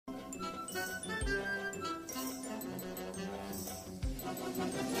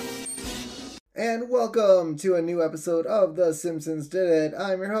And welcome to a new episode of The Simpsons Did It.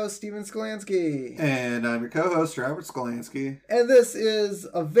 I'm your host, Steven Skolansky. And I'm your co-host, Robert Skolansky. And this is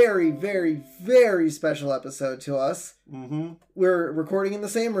a very, very, very special episode to us. Mm-hmm. We're recording in the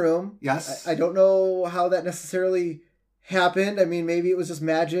same room. Yes. I don't know how that necessarily happened. I mean, maybe it was just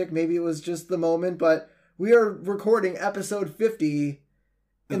magic. Maybe it was just the moment. But we are recording episode 50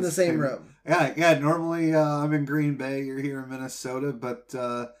 in the same room. Yeah. Normally, I'm in Green Bay. You're here in Minnesota. But,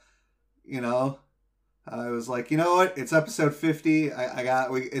 I was like, you know what? It's episode 50.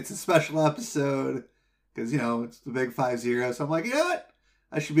 It's a special episode because, it's the big 5-0. So I'm like, you know what?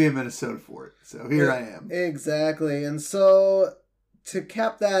 I should be in Minnesota for it. So here I am. Exactly. And so to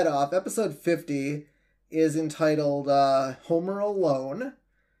cap that off, episode 50 is entitled Homer Alone.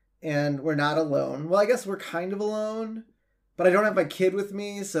 And we're not alone. Well, I guess we're kind of alone. But I don't have my kid with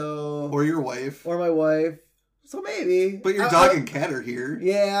me, so... Or your wife. Or my wife. So maybe. But your dog and cat are here.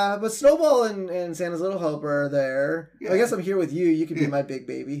 Yeah, but Snowball and Santa's Little Helper are there. Yeah. I guess I'm here with you. You can be my big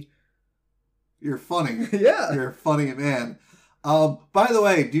baby. You're funny. Yeah. You're a funny man. By the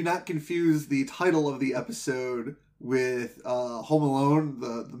way, do not confuse the title of the episode with Home Alone,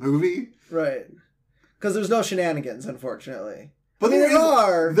 the movie. Right. Because there's no shenanigans, unfortunately. But there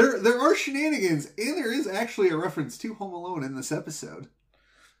are shenanigans, and there is actually a reference to Home Alone in this episode.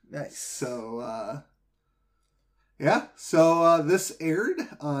 Nice. So, yeah. So, this aired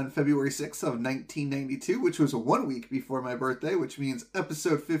on February 6th of 1992, which was 1 week before my birthday, which means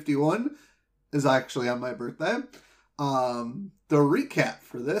episode 51 is actually on my birthday. The recap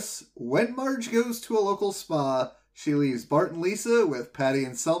for this: when Marge goes to a local spa, she leaves Bart and Lisa with Patty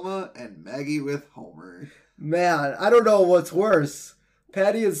and Selma, and Maggie with Homer. Man, I don't know what's worse,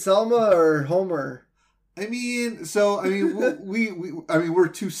 Patty and Selma or Homer. We're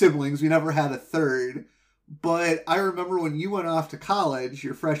two siblings. We never had a third. But I remember when you went off to college,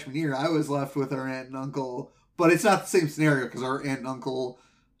 your freshman year, I was left with our aunt and uncle. But it's not the same scenario because our aunt and uncle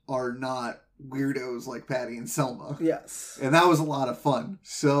are not weirdos like Patty and Selma. Yes. And that was a lot of fun.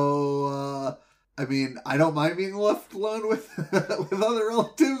 So, I don't mind being left alone with other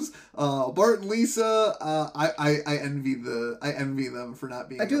relatives. Bart and Lisa, I envy them for not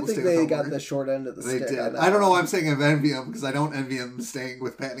being. I do think they got the short end of the stick. They did. I don't know why I'm saying I envy them because I don't envy them staying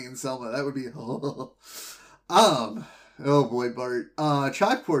with Patty and Selma. That would be. Oh boy, Bart.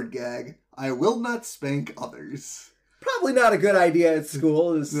 Chalkboard gag. I will not spank others. Probably not a good idea at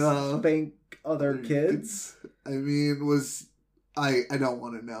school to spank other kids. I don't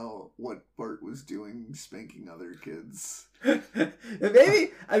want to know what Bart was doing spanking other kids.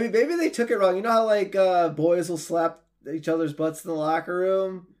 Maybe they took it wrong. You know how boys will slap each other's butts in the locker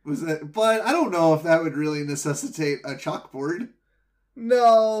room? But I don't know if that would really necessitate a chalkboard.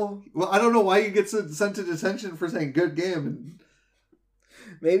 No. Well, I don't know why you get sent to detention for saying good game.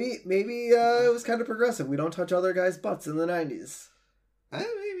 Maybe it was kind of progressive. We don't touch other guys' butts in the 90s. Maybe.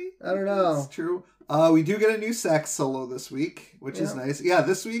 I don't know. That's true. We do get a new sax solo this week, which is nice. Yeah,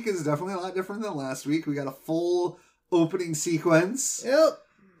 this week is definitely a lot different than last week. We got a full opening sequence. Yep.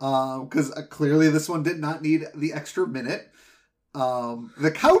 Because clearly this one did not need the extra minute.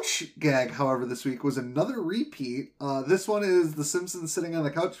 The couch gag, however, this week was another repeat. This one is the Simpsons sitting on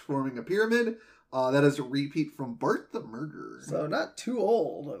the couch forming a pyramid. That is a repeat from Bart the Murderer. So not too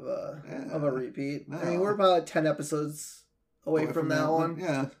old of a repeat. No. I mean, we're about 10 episodes away from that one.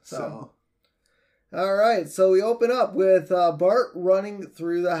 Yeah. So. All right. So we open up with Bart running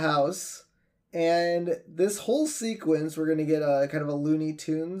through the house. And this whole sequence, we're going to get a kind of a Looney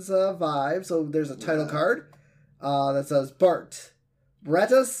Tunes vibe. So there's a title card that says, Bart,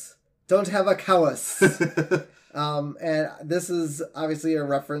 Brattus don't have a cowus. And this is obviously a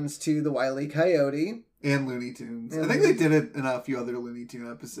reference to the Wile E. Coyote. And Looney Tunes. I think they did it in a few other Looney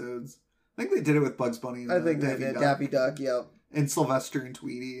Tune episodes. I think they did it with Bugs Bunny and I think they did. Daffy Duck, yep. And Sylvester and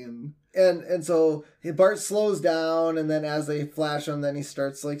Tweety. And so Bart slows down, and then as they flash him, then he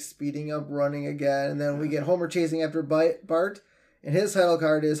starts speeding up, running again. And then we get Homer chasing after Bart, and his title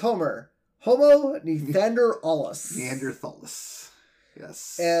card is Homer, Homo Neanderthalis. Neanderthalis.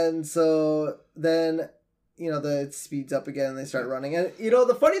 Yes. And so then, it speeds up again, and they start running. And,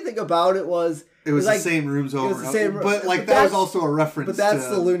 the funny thing about it was... It was the same rooms over and over. But that was also a reference to... But that's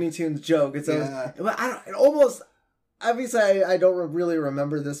the Looney Tunes joke. It's obviously, I don't really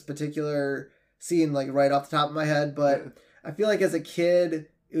remember this particular scene right off the top of my head, but I feel like as a kid,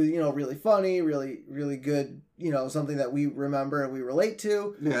 it was really funny, really really good, something that we remember and we relate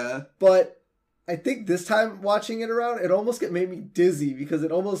to. Yeah. But I think this time watching it around, it almost made me dizzy because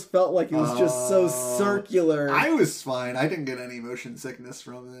it almost felt like it was just so circular. I was fine. I didn't get any motion sickness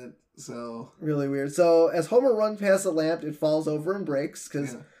from it, so... Really weird. So, as Homer runs past the lamp, it falls over and breaks,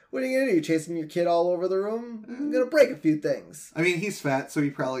 because what are you going to do? Chasing your kid all over the room? You're going to break a few things. I mean, he's fat, so he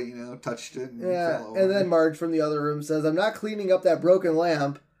probably, touched it and fell over. And then Marge from the other room says, I'm not cleaning up that broken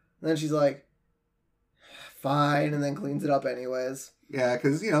lamp. And then she's like, fine, and then cleans it up anyways. Yeah,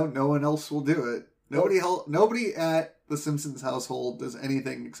 because, no one else will do it. Nobody at the Simpsons household does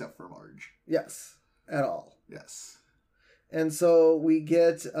anything except for Marge. Yes, at all. Yes. And so we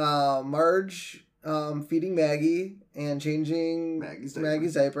get Marge feeding Maggie and changing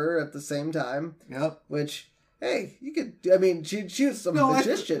Maggie's diaper at the same time. Yep. Which, hey, you could... I mean, she was some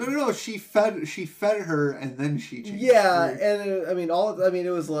magician. No. She fed her and then she changed. Yeah, and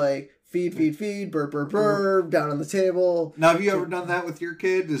it was like... Feed, burp, burp, burp, down on the table. Now, have you ever done that with your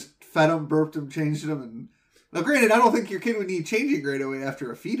kid? Just fed them, burped them, changed them, and... Now, granted, I don't think your kid would need changing right away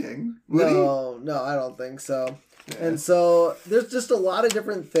after a feeding, would he? No, I don't think so. Yeah. And so, there's just a lot of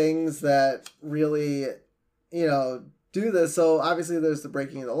different things that really, do this. So, obviously, there's the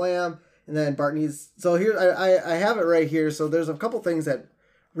breaking of the lamp, and then Bart needs... So, here, I have it right here. So, there's a couple things that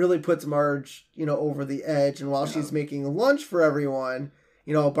really puts Marge, over the edge, and while she's making lunch for everyone...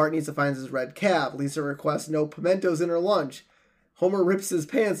 Bart needs to find his red cap. Lisa requests no pimentos in her lunch. Homer rips his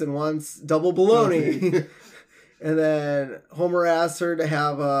pants and wants double bologna. And then Homer asks her to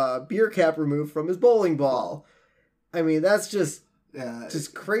have a beer cap removed from his bowling ball. I mean, that's just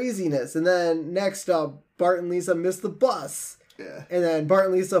craziness. And then next up, Bart and Lisa miss the bus. Yeah. And then Bart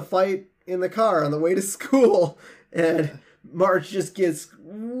and Lisa fight in the car on the way to school. And Marge just gets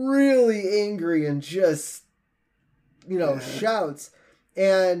really angry and just, shouts.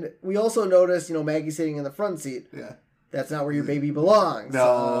 And we also notice, Maggie sitting in the front seat. Yeah. That's not where your baby belongs.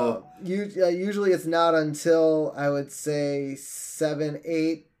 No. Usually it's not until, I would say, 7,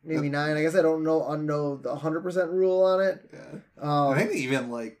 8, maybe 9. I guess I don't know the 100% rule on it. Yeah. I think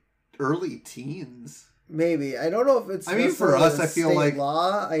even, early teens. Maybe. I don't know if it's... I mean, for us, I feel like...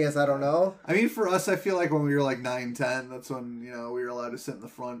 law. I guess I don't know. I mean, for us, I feel like when we were 9, 10, that's when, we were allowed to sit in the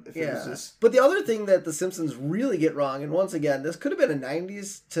front. If it was just... But the other thing that the Simpsons really get wrong, and once again, this could have been a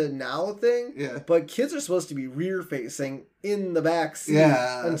 90s to now thing, but kids are supposed to be rear-facing in the back seat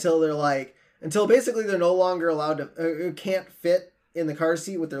until they're until basically they're no longer allowed to... can't fit in the car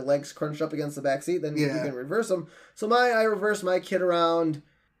seat with their legs crunched up against the back seat, then you can reverse them. So I reversed my kid around...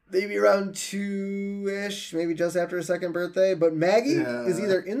 Maybe around 2-ish, maybe just after his second birthday. But Maggie is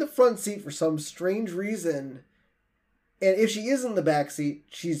either in the front seat for some strange reason, and if she is in the back seat,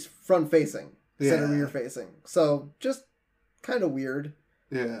 she's front-facing instead of rear-facing. So, just kind of weird.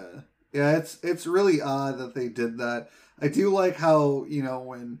 Yeah. Yeah, it's really odd that they did that. I do like how,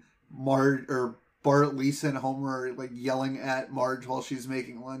 when Marge, or Bart, Lisa, and Homer are, yelling at Marge while she's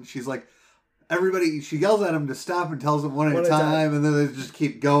making lunch, she's like... she yells at him to stop and tells him one at a time, and then they just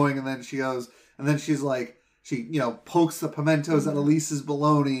keep going, and then she goes, and then she's like, pokes the pimentos out of Lisa's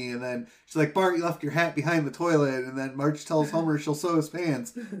bologna, and then she's like, Bart, you left your hat behind the toilet, and then Marge tells Homer she'll sew his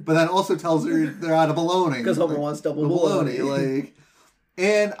pants, but then also tells her they're out of bologna. Because Homer wants double bologna.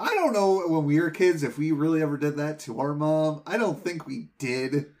 And I don't know when we were kids if we really ever did that to our mom. I don't think we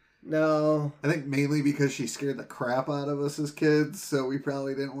did. No. I think mainly because she scared the crap out of us as kids, so we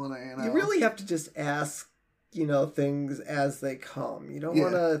probably didn't want to, You really have to just ask, things as they come. You don't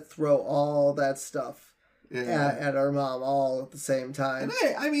want to throw all that stuff at our mom all at the same time.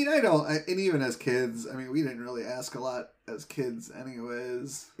 And and even as kids, we didn't really ask a lot as kids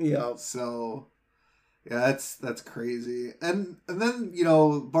anyways. Yeah. So, yeah, that's crazy. And then,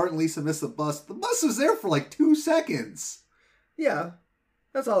 Bart and Lisa missed the bus. The bus was there for 2 seconds. Yeah.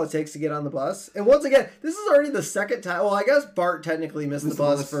 That's all it takes to get on the bus. And once again, this is already the second time. Well, I guess Bart technically missed the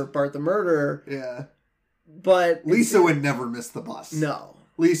bus for Bart the Murderer. Yeah. But... Lisa would never miss the bus. No.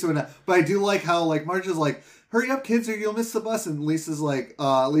 Lisa would not. But I do like how, Marge is like, hurry up, kids, or you'll miss the bus. And Lisa's like,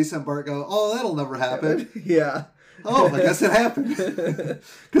 Lisa and Bart go, oh, that'll never happen. Yeah. Oh, I guess it happened.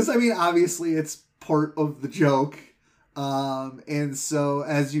 Because, obviously it's part of the joke. And so,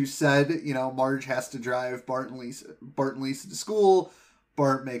 as you said, Marge has to drive Bart and Lisa to school.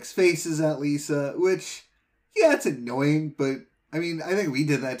 Bart makes faces at Lisa, which, it's annoying, but, I think we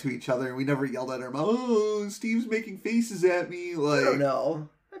did that to each other, and we never yelled at her mom, oh, Steve's making faces at me, I don't know.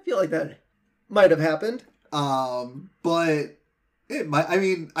 I feel like that might have happened. But, it might,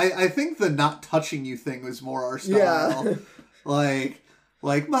 I think the not touching you thing was more our style. Yeah.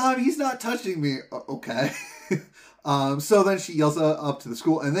 Like, Mom, he's not touching me. Okay. So then she yells up to the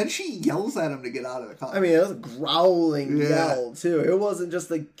school, and then she yells at him to get out of the car. I mean, it was a growling yell, too. It wasn't just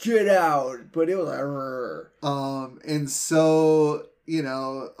like, get out, but it was like, rrr. And so,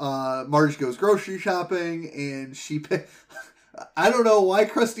 Marge goes grocery shopping, and I don't know why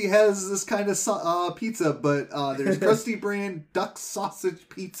Krusty has this kind of pizza, but there's Krusty brand duck sausage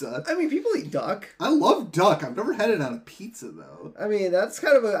pizza. I mean, people eat duck. I love duck. I've never had it on a pizza, though. I mean, that's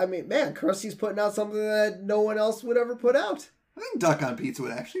kind of man, Krusty's putting out something that no one else would ever put out. I think duck on pizza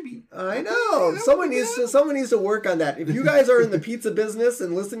would actually be... I know. Someone needs to work on that. If you guys are in the pizza business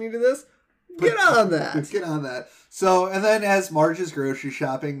and listening to this, get on that. Get on that. So, and then as Marge is grocery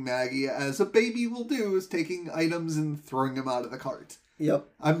shopping, Maggie, as a baby will do, is taking items and throwing them out of the cart. Yep.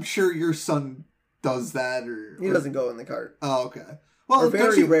 I'm sure your son does that, He doesn't go in the cart. Oh, okay. Well, or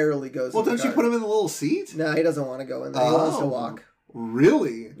very rarely goes in the cart. Well, don't you put him in the little seat? No, he doesn't want to go in there. He wants to walk.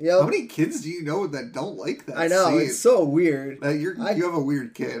 Really? Yep. How many kids do you know that don't like that I know, seat? It's so weird. You have a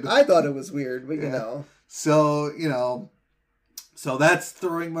weird kid. I thought it was weird, but you know. So, So that's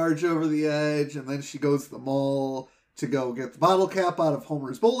throwing Marge over the edge, and then she goes to the mall to go get the bottle cap out of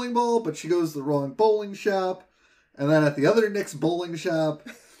Homer's bowling ball, but she goes to the wrong bowling shop. And then at the other Nick's bowling shop,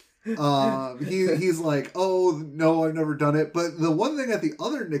 he's like, oh, no, I've never done it. But the one thing at the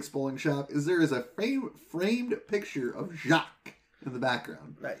other Nick's bowling shop is there is a framed picture of Jacques in the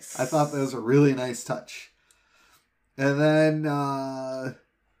background. Nice. I thought that was a really nice touch. And then,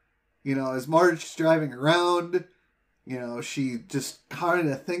 as Marge's driving around... she just kind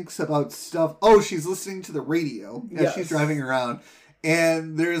of thinks about stuff. Oh, she's listening to the radio as she's driving around.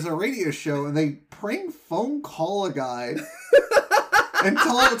 And there's a radio show, and they prank phone call a guy and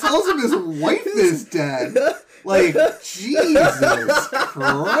tells him his wife is dead. Like, Jesus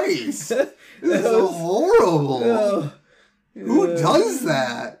Christ. This is so horrible. Who does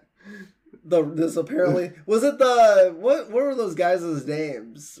that? This apparently was it the what were those guys'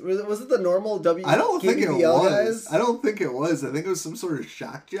 names? Was it the normal W? I don't think it was. Guys? I don't think it was. I think it was some sort of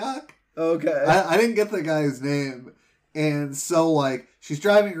shock jock. Okay. I didn't get the guy's name, and so she's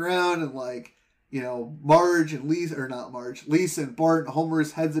driving around and Marge and Lisa, or not Marge, Lisa and Bart and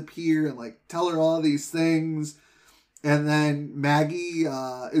Homer's heads appear and tell her all these things, and then Maggie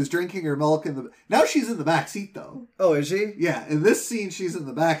is drinking her milk now she's in the back seat though. Oh, is she? Yeah, in this scene she's in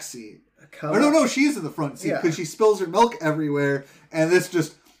the back seat. No, she's in the front seat because she spills her milk everywhere, and this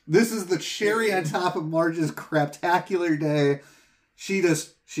is the cherry on top of Marge's craptacular day.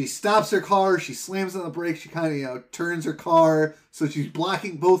 She stops her car, she slams on the brakes, she kind of turns her car so she's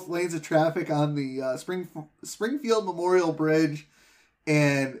blocking both lanes of traffic on the Springfield Memorial Bridge,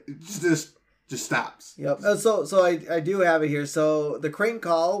 and just stops. Yep. So I do have it here. So the crank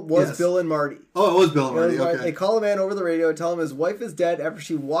call was Bill and Marty. Oh, it was Bill and Marty. Okay. They call a man over the radio and tell him his wife is dead after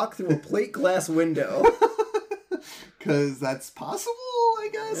she walked through a plate glass window. Because that's possible, I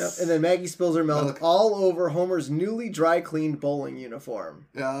guess. Yep. And then Maggie spills her milk all over Homer's newly dry cleaned bowling uniform.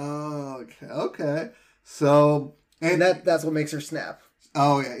 Oh, okay. So and that's what makes her snap.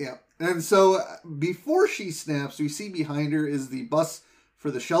 Oh yeah. And so before she snaps, we see behind her is the bus for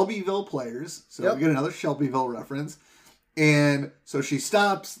the Shelbyville Players. So we get another Shelbyville reference. And so she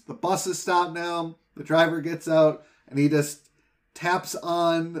stops. The bus is stopped now. The driver gets out, and he just taps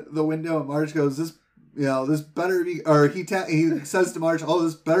on the window, and Marge goes, this better be, or he says to Marge, oh,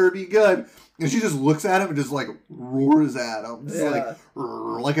 this better be good. And she just looks at him and just roars at him. Just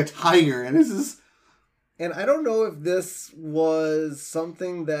like a tiger. And this is... And I don't know if this was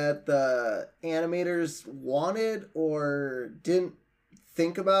something that the animators wanted or didn't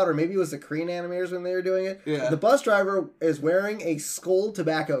think about, or maybe it was the Korean animators when they were doing it. Yeah. The bus driver is wearing a Skoal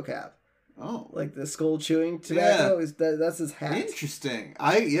tobacco cap. Oh. Like the Skoal chewing tobacco. That's his hat. Interesting.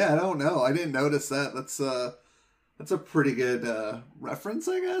 I don't know. I didn't notice that. That's a pretty good reference,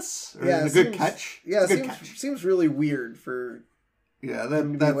 I guess. Or a good catch. Yeah, seems really weird for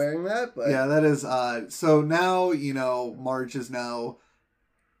him to be wearing that. But yeah, that is odd. So now, Marge is now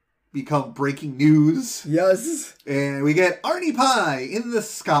become breaking news. Yes. And we get Arnie Pie in the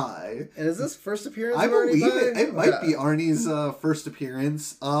sky. And is this first appearance I of Arnie believe Pie? it might be Arnie's first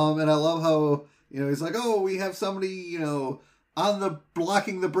appearance. And I love how, he's like, oh, we have somebody,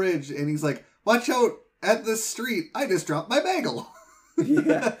 blocking the bridge. And he's like, watch out at the street. I just dropped my bagel.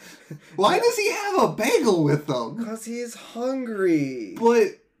 Yeah. Why does he have a bagel with him? Because he's hungry.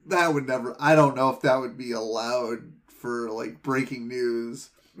 But that would never, I don't know if that would be allowed for breaking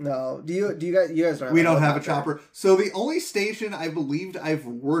news. No. Do you guys don't? We don't have a chopper. So the only station I believed I've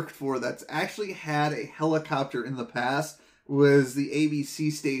worked for that's actually had a helicopter in the past was the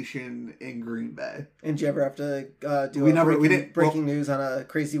ABC station in Green Bay. And did you ever have to do breaking news on a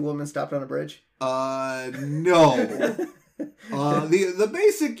crazy woman stopped on a bridge? No. The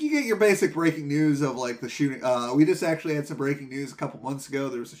basic, you get your basic breaking news of like the shooting. We just actually had some breaking news a couple months ago.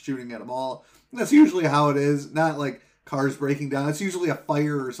 There was a shooting at a mall. And that's usually how it is. Not like cars breaking down. It's usually a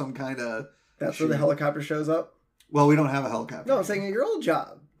fire or some kind of. That's where the helicopter shows up? Well, we don't have a helicopter. No, I'm saying at your old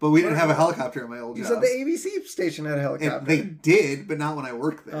job. But we didn't have a helicopter at my old job. You said the ABC station had a helicopter. They did, but not when I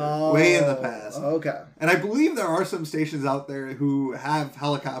worked there. Way in the past. Okay. And I believe there are some stations out there who have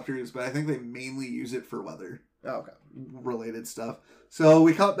helicopters, but I think they mainly use it for weather. Okay. Related stuff. So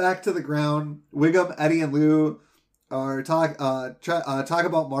we cut back to the ground. Wiggum, Eddie, and Lou are talk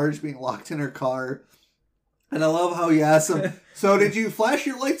about Marge being locked in her car. And I love how he asks them, so did you flash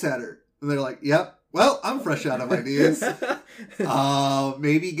your lights at her? And they're like, yep. Well, I'm fresh out of ideas.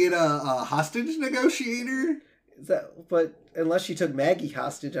 Maybe get a hostage negotiator? But unless she took Maggie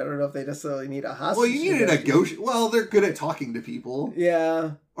hostage, I don't know if they necessarily need a hostage. Well, you need a negotiator. Well, they're good at talking to people.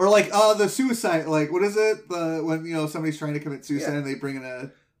 Yeah. Or like the suicide, like what is it? When somebody's trying to commit suicide and they bring in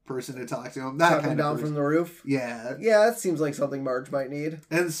a person to talk to them. That Talking kind down of person. from the roof. Yeah. Yeah, that seems like something Marge might need.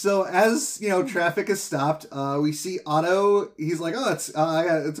 And so as traffic is stopped, we see Otto. He's like, oh, it's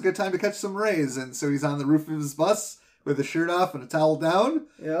a good time to catch some rays, and so he's on the roof of his bus with a shirt off and a towel down.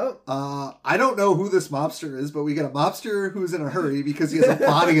 Yep. I don't know who this mobster is, but we get a mobster who's in a hurry because he has a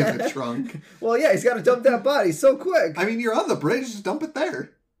body in the trunk. Well, yeah, he's got to dump that body so quick. I mean, you're on the bridge, just dump it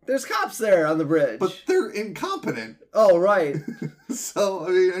there. There's cops there on the bridge. But they're incompetent. Oh, right. So, I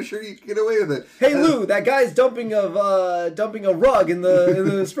mean, I'm sure you can get away with it. Hey, Lou, that guy's dumping a rug in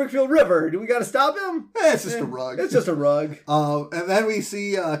the Springfield River. Do we got to stop him? It's just a rug. It's just a rug. And then we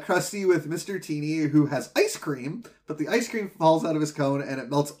see Krusty with Mr. Teeny, who has ice cream, but the ice cream falls out of his cone and it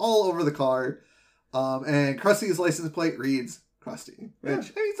melts all over the car. And Krusty's license plate reads Krusty, which I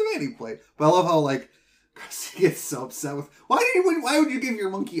mean, it's a Manny plate. But I love how Krusty gets so upset with why would you give your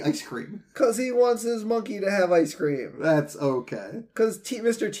monkey ice cream? Because he wants his monkey to have ice cream. That's okay. Because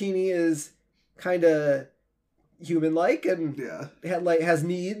Mr. Teeny is kind of human-like and has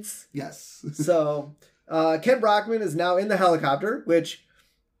needs. Yes. So Ken Brockman is now in the helicopter, which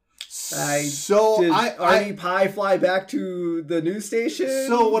did Artie Pie fly back to the news station?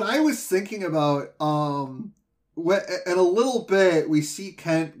 So what I was thinking about, in a little bit, we see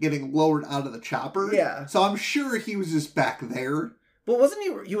Kent getting lowered out of the chopper. Yeah. So I'm sure he was just back there. But wasn't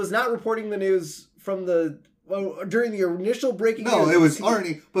he? He was not reporting the news from during the initial breaking news. No, it was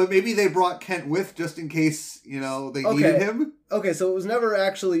Arnie. But maybe they brought Kent with just in case, they needed him. Okay, so it was never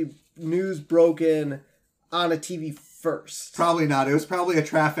actually news broken on a TV first. Probably not. It was probably a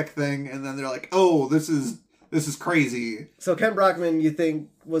traffic thing, and then they're like, oh, this is crazy. So Ken Brockman, you think,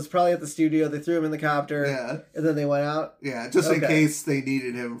 was probably at the studio. They threw him in the copter. Yeah. And then they went out. Yeah, just in case they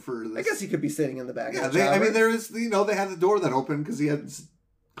needed him for this. I guess he could be sitting in the back. Yeah, of the chopper. there is, they had the door that opened because he had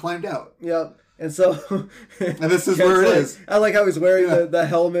climbed out. Yep. And so... and this is where it is. I like how he's wearing the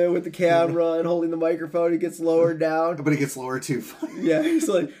helmet with the camera and holding the microphone. He gets lowered down. But he gets lower too. Yeah, he's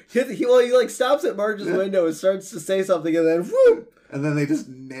like... He stops at Marge's window and starts to say something and then... Whoop! And then they just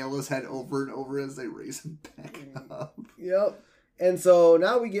nail his head over and over as they raise him back up. Yep. And so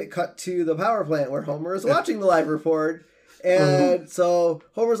now we get cut to the power plant where Homer is watching the live report. And so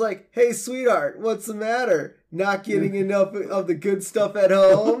Homer's like, hey, sweetheart, what's the matter? Not getting enough of the good stuff at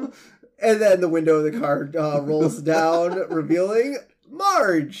home? And then the window of the car rolls down, revealing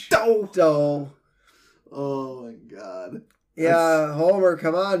Marge. Doe. Oh, my God. Yeah, Homer,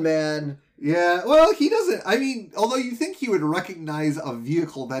 come on, man. Yeah, well, he doesn't. I mean, although you think he would recognize a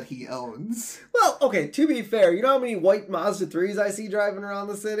vehicle that he owns. Well, okay, to be fair, you know how many white Mazda 3s I see driving around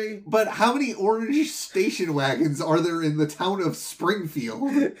the city? But how many orange station wagons are there in the town of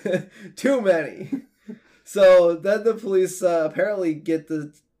Springfield? Too many. So then the police apparently get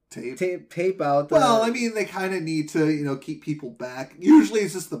the tape out. Well, I mean, they kind of need to, keep people back. Usually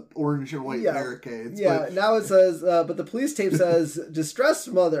it's just the orange and white barricades. Yeah, but... now it says, but the police tape says,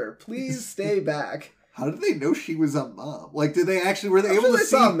 distressed mother, please stay back. How did they know she was a mom? Like, were they able to see?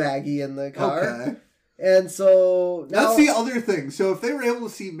 Saw Maggie in the car. Okay. And so now... That's the other thing. So if they were able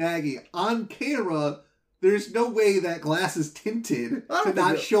to see Maggie on camera... There's no way that glass is tinted to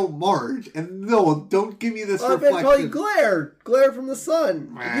not show Marge. And no, don't give me this reflection. It's probably glare from the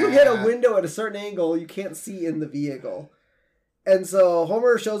sun. If you hit a window at a certain angle, you can't see in the vehicle. And so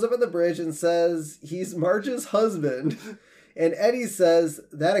Homer shows up at the bridge and says he's Marge's husband. And Eddie says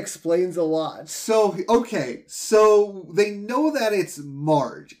that explains a lot. So, okay, so they know that it's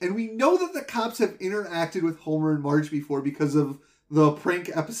Marge. And we know that the cops have interacted with Homer and Marge before because of the prank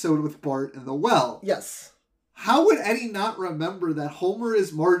episode with Bart and the well. Yes. How would Eddie not remember that Homer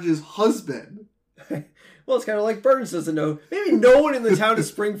is Marge's husband? Well, Well, it's kind of like Burns doesn't know. Maybe no one in the town of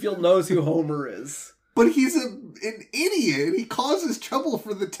Springfield knows who Homer is. But he's an idiot. He causes trouble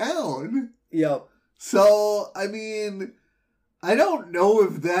for the town. Yep. So, I mean, I don't know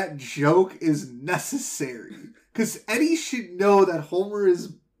if that joke is necessary. Because Eddie should know that Homer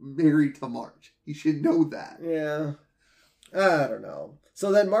is married to Marge. He should know that. Yeah. I don't know.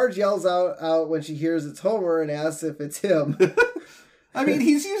 So then Marge yells out when she hears it's Homer and asks if it's him. I mean,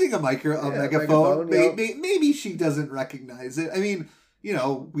 he's using a megaphone. Maybe she doesn't recognize it. I mean, you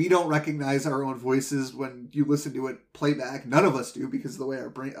know, we don't recognize our own voices when you listen to it playback. None of us do because of the way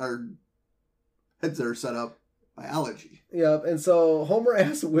our heads are set up by allergy. Yep, and so Homer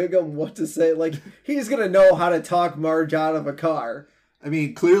asks Wiggum what to say. Like, he's going to know how to talk Marge out of a car. I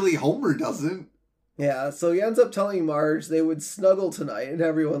mean, clearly Homer doesn't. Yeah, so he ends up telling Marge they would snuggle tonight, and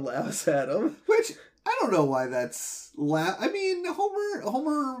everyone laughs at him. Which, I don't know why that's... I mean,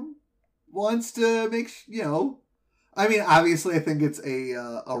 Homer wants to make... You know... I mean, obviously, I think it's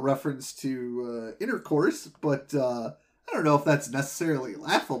a reference to intercourse, but I don't know if that's necessarily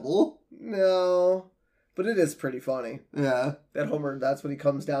laughable. No, but it is pretty funny. Yeah. That Homer, that's what he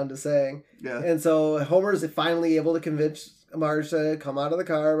comes down to saying. Yeah. And so Homer's finally able to convince Marge to come out of the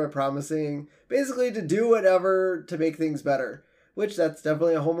car by promising basically to do whatever to make things better, which that's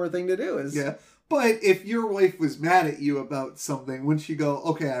definitely a Homer thing to do. Is Yeah. But if your wife was mad at you about something, wouldn't she go,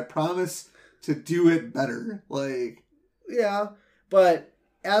 okay, I promise to do it better? Like... Yeah, but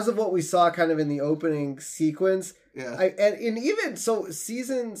as of what we saw kind of in the opening sequence, yeah, and even so,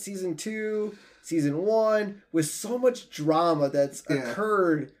 season 2, season 1, with so much drama that's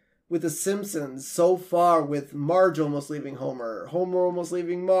occurred with The Simpsons so far, with Marge almost leaving Homer almost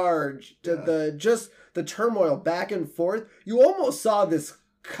leaving Marge, the turmoil back and forth, you almost saw this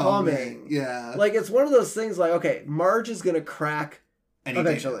coming. Yeah, like it's one of those things. Like, okay, Marge is gonna crack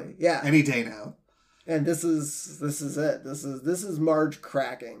eventually. Yeah, any day now. And this is it. This is Marge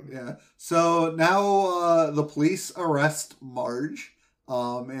cracking. Yeah. So now the police arrest Marge,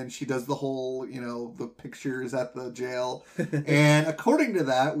 and she does the whole, you know, the pictures at the jail. And according to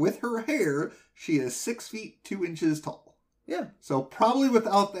that, with her hair, she is 6 feet 2 inches tall. Yeah. So probably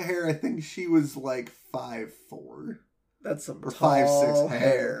without the hair, I think she was like 5'4". That's some or tall 5'6"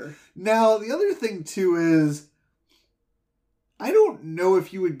 hair. Now the other thing too is, I don't know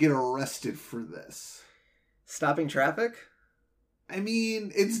if you would get arrested for this. Stopping traffic? I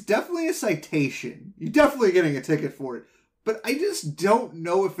mean, it's definitely a citation. You're definitely getting a ticket for it. But I just don't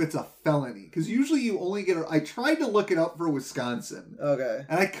know if it's a felony. Because usually you only get... I tried to look it up for Wisconsin. Okay.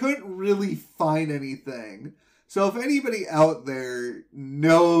 And I couldn't really find anything. So if anybody out there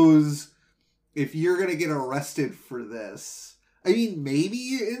knows if you're going to get arrested for this... I mean,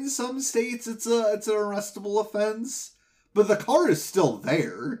 maybe in some states it's an arrestable offense. But the car is still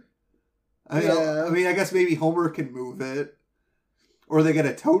there. I mean, I guess maybe Homer can move it. Or they get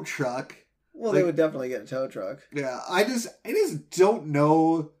a tow truck. Well, they would definitely get a tow truck. Yeah, I just don't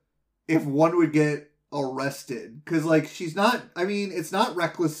know if one would get arrested. Because, like, she's not... I mean, it's not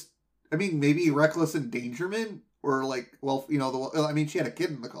reckless... I mean, maybe reckless endangerment? Or, like, well, you know, I mean, she had a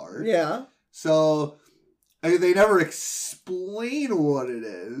kid in the car. Yeah. So, I mean, they never explain what it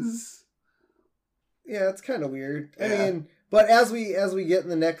is. Yeah, it's kind of weird. I mean, but as we get in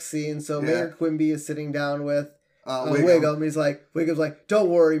the next scene, so Mayor Quimby is sitting down with Wiggum. Wiggum's like, don't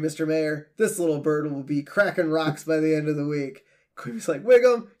worry, Mr. Mayor. This little bird will be cracking rocks by the end of the week. Quimby's like,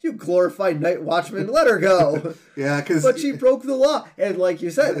 Wiggum, you glorified night watchman, let her go. Yeah, because... But she broke the law. And like you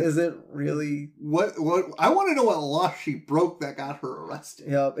said, is it really... What? I want to know what law she broke that got her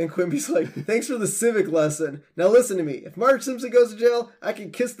arrested. Yeah, and Quimby's like, thanks for the civic lesson. Now listen to me. If Marge Simpson goes to jail, I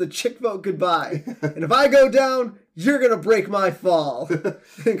can kiss the chick vote goodbye. And if I go down, you're going to break my fall.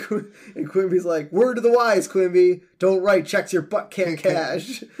 And Quimby's like, word to the wise, Quimby. Don't write checks your butt can't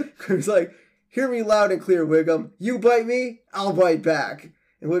cash. Quimby's like, hear me loud and clear, Wiggum. You bite me, I'll bite back.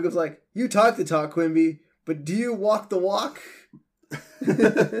 And Wiggum's like, you talk the talk, Quimby, but do you walk the walk?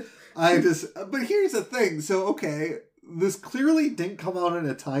 But here's the thing. So, okay, this clearly didn't come out in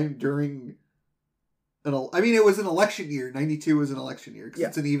a time during... it was an election year. 92 was an election year, because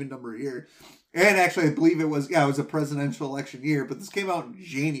it's an even number year. And actually, I believe it was a presidential election year, but this came out in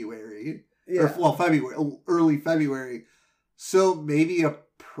January. Yeah. February, early February. So maybe a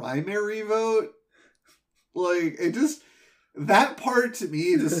primary vote? Like, it just... That part to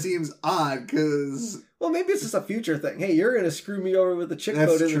me just seems odd, because... Well, maybe it's just a future thing. Hey, you're going to screw me over with the chick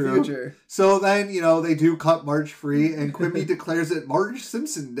vote in the future. So then, they do cut Marge free, and Quimby declares it Marge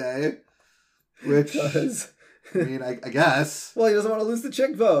Simpson Day. Which, I mean, I guess. Well, he doesn't want to lose the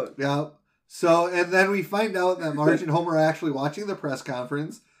chick vote. Yeah. So, and then we find out that Marge and Homer are actually watching the press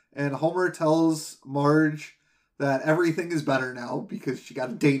conference, And Homer tells Marge that everything is better now because she got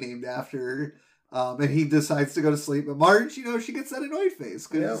a day named after her. And he decides to go to sleep. But Marge, she gets that annoyed face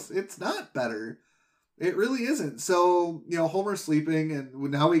because it's not better. It really isn't. So, Homer's sleeping, and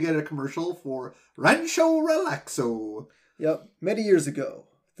now we get a commercial for Rancho Relaxo. Yep. Many years ago,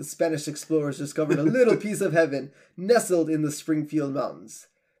 the Spanish explorers discovered a little piece of heaven nestled in the Springfield Mountains.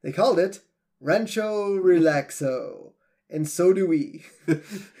 They called it Rancho Relaxo. And so do we.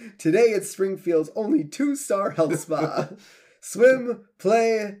 Today it's Springfield's only 2-star health spa. Swim,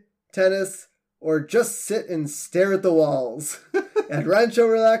 play, tennis, or just sit and stare at the walls. At Rancho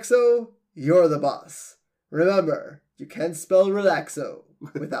Relaxo, you're the boss. Remember, you can't spell relaxo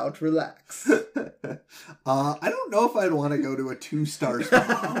without relax. I don't know if I'd want to go to a 2-star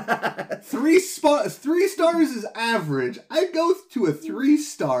spa. 3 stars is average. I'd go to a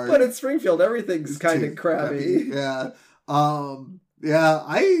 3-star. But in Springfield, everything's kind of crabby. Yeah. I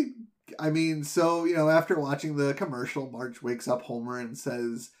mean, so, after watching the commercial, Marge wakes up Homer and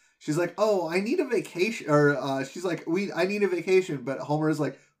says, she's like, oh, I need a vacation. Or she's like, I need a vacation. But Homer's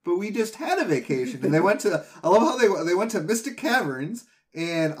like, but we just had a vacation. And they went to, I love how they went to Mystic Caverns.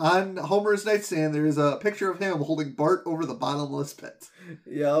 And on Homer's nightstand, there's a picture of him holding Bart over the bottomless pit.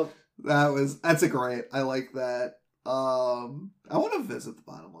 Yep. That's a great, I like that. I want to visit the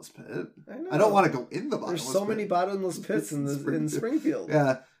bottomless pit. I don't want to go in the bottomless pit. There's so many bottomless pits in Springfield.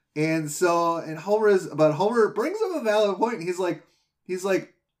 Yeah. And Homer brings up a valid point. He's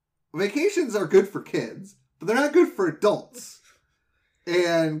like, vacations are good for kids, but they're not good for adults.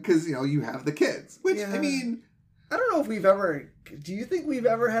 And because, you have the kids, which, I mean, I don't know if do you think we've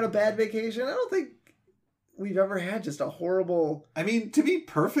ever had a bad vacation? I don't think we've ever had just a horrible... I mean, to be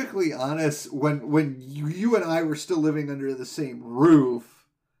perfectly honest, when you and I were still living under the same roof,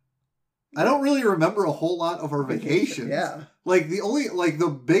 I don't really remember a whole lot of our vacations. Yeah.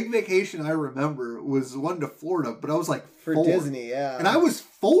 The big vacation I remember was one to Florida, but I was like 4. For Disney, yeah. And I was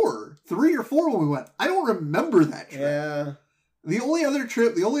 3 or 4 when we went. I don't remember that trip. Yeah. The only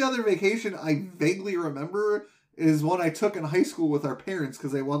other vacation I vaguely remember is one I took in high school with our parents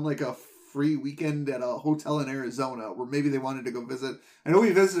because they won like a free weekend at a hotel in Arizona where maybe they wanted to go visit. I know we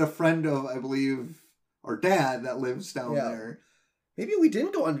visited a friend of, I believe, our dad that lives down there. Maybe we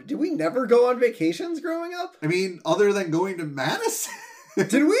didn't go on... Did we never go on vacations growing up? I mean, other than going to Madison.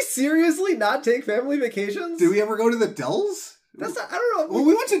 Did we seriously not take family vacations? Did we ever go to the Dells? I don't know. Well,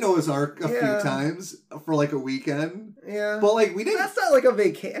 we went to Noah's Ark a few times for like a weekend. Yeah. But like we didn't... That's not like a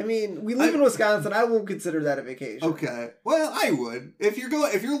vacation. I mean, we live in Wisconsin. I won't consider that a vacation. Okay. Well, I would. If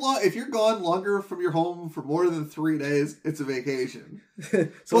you're gone longer from your home for more than 3 days, it's a vacation.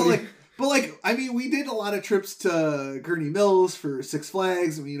 But I mean, we did a lot of trips to Gurney Mills for Six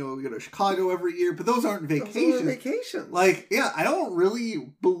Flags. I mean, we go to Chicago every year, but those aren't vacations. Those are vacations. I don't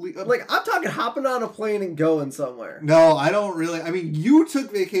really believe... I'm talking hopping on a plane and going somewhere. No, I don't really... I mean, you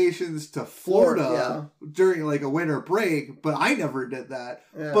took vacations to Florida during, a winter break, but I never did that.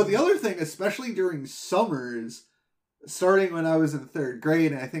 Yeah. But the other thing, especially during summers, starting when I was in 3rd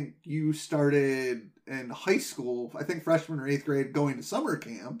grade, and I think you started in high school, I think freshman or 8th grade, going to summer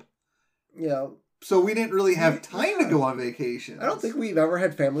camp. Yeah. So we didn't really have time to go on vacation. I don't think we've ever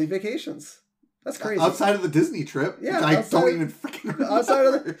had family vacations. That's crazy. Outside of the Disney trip, which I don't even freaking remember. Outside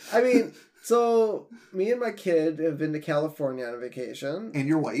of I mean, so me and my kid have been to California on a vacation. And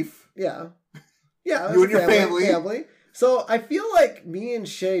your wife. Yeah. Yeah. You and your family. So I feel like me and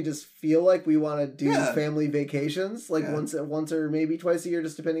Shay just feel like we want to do family vacations, once or maybe twice a year,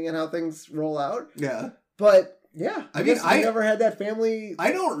 just depending on how things roll out. Yeah. But... Yeah, I mean, I never had that family.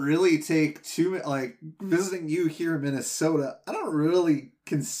 I don't really take visiting you here in Minnesota. I don't really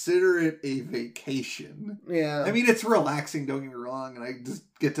consider it a vacation. Yeah, I mean, it's relaxing. Don't get me wrong, and I just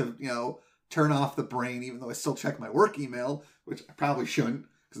get to turn off the brain, even though I still check my work email, which I probably shouldn't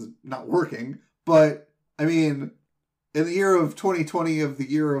because it's not working. But I mean, in the year of 2020, of the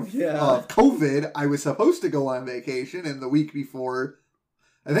year of COVID, I was supposed to go on vacation, and the week before.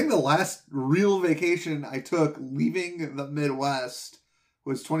 I think the last real vacation I took leaving the Midwest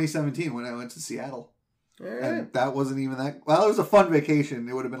was 2017 when I went to Seattle. All right. And that wasn't even that... Well, it was a fun vacation.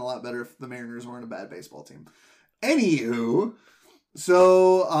 It would have been a lot better if the Mariners weren't a bad baseball team. Anywho,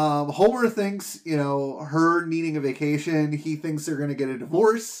 so Homer thinks, her needing a vacation. He thinks they're going to get a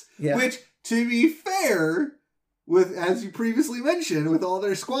divorce. Yeah. Which, to be fair, with as you previously mentioned, with all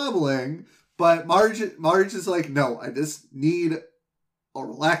their squabbling, but Marge is like, no, I just need... a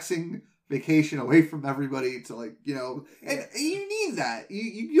relaxing vacation away from everybody to and you need that.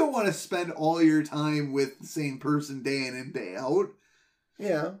 You don't want to spend all your time with the same person day in and day out.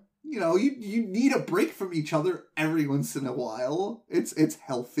 Yeah. you know, you need a break from each other every once in a while. It's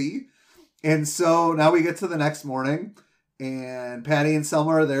healthy. And so now we get to the next morning, and Patty and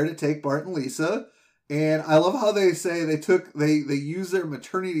Selma are there to take Bart and Lisa. And I love how they say they use their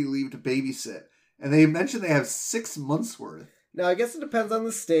maternity leave to babysit. And they mention they have 6 months worth. Now, I guess it depends on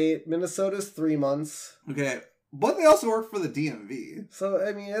the state. Minnesota's 3 months. Okay. But they also work for the DMV. So,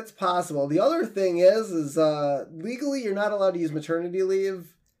 I mean, it's possible. The other thing is legally you're not allowed to use maternity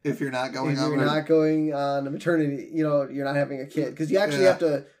leave. If you're not going on a maternity, you know, you're not having a kid. Because you actually have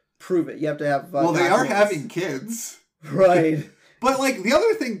to prove it. You have to have well, they are having kids. Right. But, like, the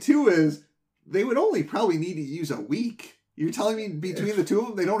other thing, too, is they would only probably need to use a week. You're telling me between the two of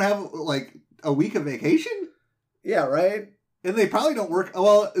them, they don't have, like, a week of vacation? Yeah, right? And they probably don't work.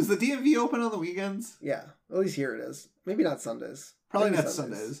 Well, is the DMV open on the weekends? Yeah. At least here it is. Maybe not Sundays. Probably not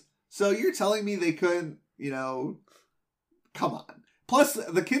Sundays. So you're telling me they couldn't, you know, come on. Plus,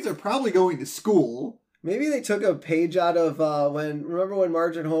 the kids are probably going to school. Maybe they took a page out of remember when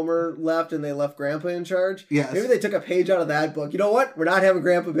Marge and Homer left and they left Grandpa in charge? Yes. Maybe they took a page out of that book. You know what? We're not having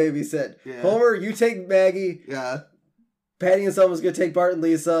Grandpa babysit. Yeah. Homer, you take Maggie. Yeah. Patty and Selma's going to take Bart and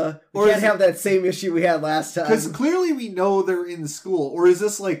Lisa. We can't have that same issue we had last time. Because clearly we know they're in school. Or is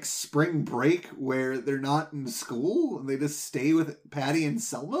this like spring break where they're not in school and they just stay with Patty and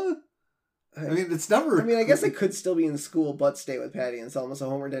Selma? I mean, it's never... I mean, I guess they could still be in school but stay with Patty and Selma, so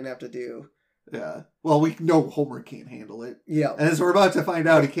Homer didn't have to do... Yeah. Well, we know Homer can't handle it. Yeah. And as we're about to find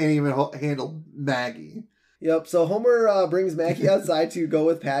out, he can't even handle Maggie. Yep. So Homer brings Maggie outside to go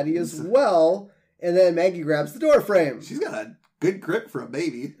with Patty as well. And then Maggie grabs the door frame. She's got a good grip for a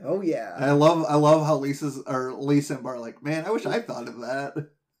baby. Oh, yeah. I love how Lisa and Bart are like, man, I wish I thought of that.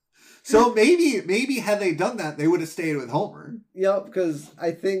 So maybe had they done that, they would have stayed with Homer. Yep, because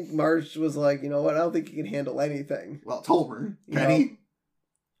I think Marge was like, you know what, I don't think he can handle anything. Well, it's Homer. Penny.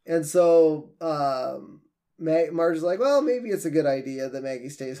 And so Marge is like, well, maybe it's a good idea that Maggie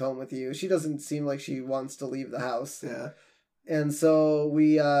stays home with you. She doesn't seem like she wants to leave the house. Yeah. And so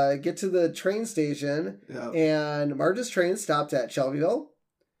we get to the train station, and Marge's train stopped at Shelbyville,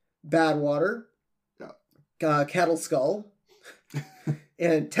 Badwater, Cattle Skull,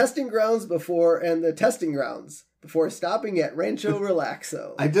 and testing grounds before stopping at Rancho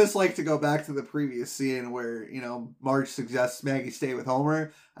Relaxo. I just like to go back to the previous scene where, you know, Marge suggests Maggie stay with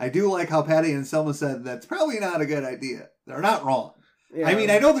Homer. I do like how Patty and Selma said that's probably not a good idea. They're not wrong. Yeah. I mean,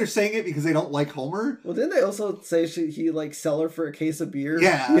 I know they're saying it because they don't like Homer. Well, didn't they also say he like sell her for a case of beer?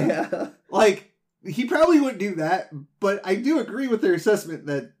 Yeah. Yeah. Like, he probably wouldn't do that, but I do agree with their assessment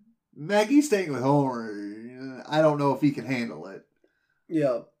that Maggie staying with Homer, I don't know if he can handle it.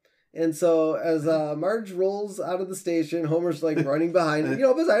 Yeah. And so as Marge rolls out of the station, Homer's like running behind her, you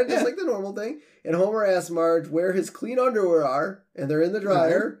know, beside her, just like the normal thing. And Homer asks Marge where his clean underwear are, and they're in the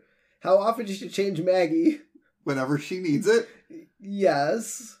dryer. How often she should change Maggie. Whenever she needs it.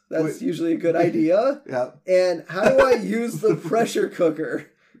 Yes, that's usually a good idea. Yeah. And how do I use the pressure cooker?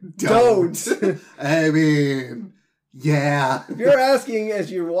 Don't. I mean, yeah. If you're asking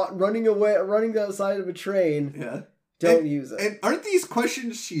as you're running outside of a train, don't use it. And aren't these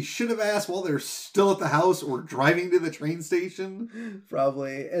questions she should have asked while they're still at the house or driving to the train station?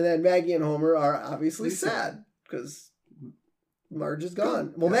 Probably. And then Maggie and Homer are obviously sad because Marge is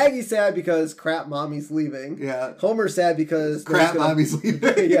gone. Well, Maggie's sad because crap mommy's leaving. Yeah. Homer's sad because crap mommy's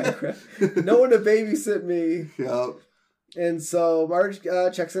leaving. Yeah, crap. No one to babysit me. Yep. And so Marge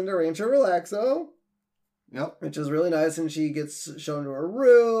checks into Rancho Relaxo. Yep. Which is really nice, and she gets shown to her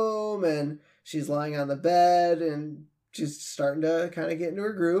room, and she's lying on the bed, and she's starting to kind of get into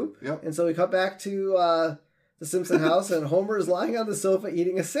her groove. Yep. And so we cut back to the Simpson house, and Homer is lying on the sofa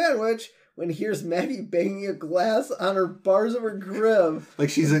eating a sandwich when he hears Maggie banging a glass on her bars of her crib. Like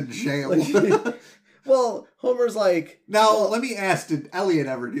she's in jail. Well, Homer's like... Now, let me ask, did Elliot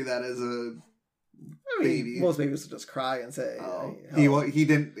ever do that as a baby? Most babies would just cry and say... He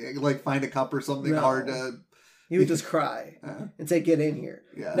didn't like find a cup or something hard to... He would just cry and say, get in here.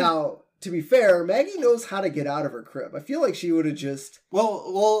 Yeah. Now... To be fair, Maggie knows how to get out of her crib. I feel like she would have just...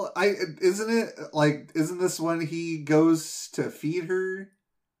 Isn't this when he goes to feed her?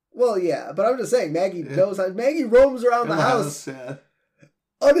 Well, yeah, but I'm just saying, Maggie knows how... Maggie roams around the house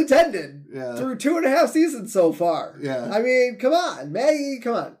unattended through 2.5 seasons so far. Yeah. I mean, come on, Maggie,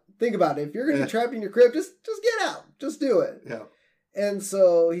 come on. Think about it. If you're going to be trapped in your crib, just get out. Just do it. Yeah. And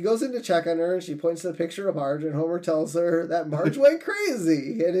so he goes in to check on her, and she points to the picture of Marge, and Homer tells her that Marge went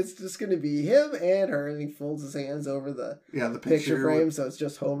crazy, and it's just going to be him and her, and he folds his hands over the picture frame, so it's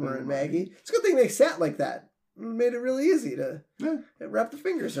just Homer and Maggie. It's a good thing they sat like that. It made it really easy to wrap the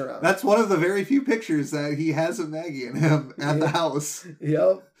fingers around. That's one of the very few pictures that he has of Maggie and him at the house.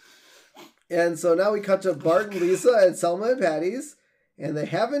 Yep. And so now we cut to Bart and Lisa at Selma and Patty's, and they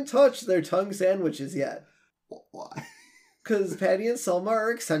haven't touched their tongue sandwiches yet. Why? Because Patty and Selma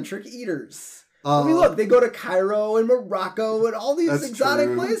are eccentric eaters. I mean, look, they go to Cairo and Morocco and all these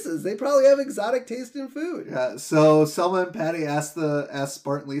exotic places. They probably have exotic taste in food. Yeah, so Selma and Patty ask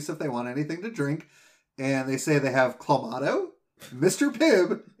Bart and Lisa if they want anything to drink, and they say they have Clamato, Mr.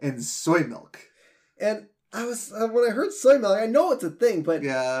 Pibb, and soy milk. And when I heard soy milk, I know it's a thing, but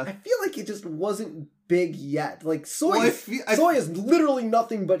yeah. I feel like it just wasn't big yet. Like soy is literally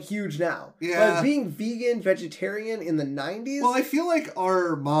nothing but huge now. Yeah. Like being vegan, vegetarian in the 90s. Well, I feel like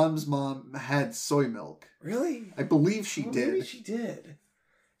our mom's mom had soy milk. Really? I believe she did. Maybe she did.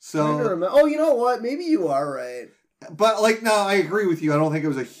 So, oh, you know what? Maybe you are right. But, like, no, I agree with you. I don't think it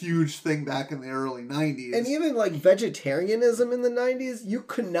was a huge thing back in the early 90s. And even, like, vegetarianism in the 90s, you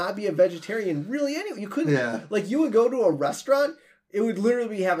could not be a vegetarian really anyway. You couldn't. Yeah. Like, you would go to a restaurant, it would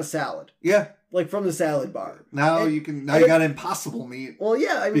literally have a salad. Yeah. Like, from the salad bar. Now you got impossible meat. Well,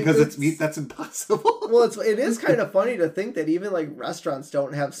 yeah. I mean, because it's meat that's impossible. Well, it is kind of funny to think that even, like, restaurants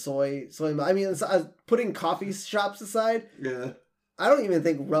don't have soy milk. I mean, putting coffee shops aside. Yeah. I don't even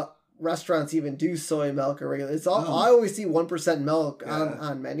think restaurants even do soy milk or regular. It's all I always see 1% milk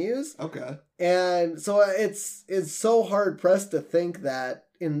on menus. Okay. And so it's so hard pressed to think that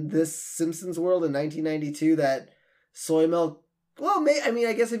in this Simpsons world in 1992 that soy milk. Well,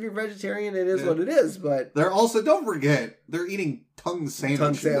 I guess if you're vegetarian, it is what it is. But they're also, don't forget, they're eating tongue sandwiches.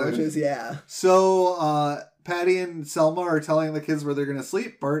 Tongue sandwiches, yeah. So Patty and Selma are telling the kids where they're going to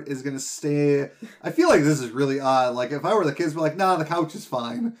sleep. Bart is going to stay. I feel like this is really odd. Like, if I were the kids, we're like, nah, the couch is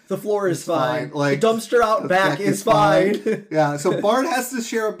fine. The floor is fine. Like, the dumpster out back is fine. Yeah, so Bart has to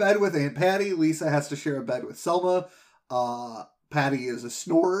share a bed with Aunt Patty. Lisa has to share a bed with Selma. Patty is a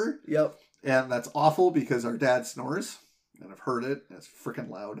snorer. Yep. And that's awful because our dad snores. And I've heard it. It's freaking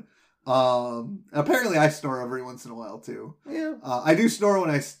loud. Apparently I snore every once in a while, too. Yeah. I do snore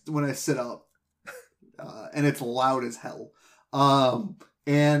when I sit up. And it's loud as hell.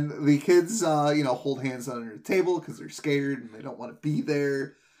 And the kids, hold hands under the table because they're scared and they don't want to be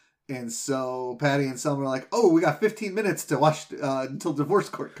there. And so Patty and Selma are like, oh, we got 15 minutes to watch until Divorce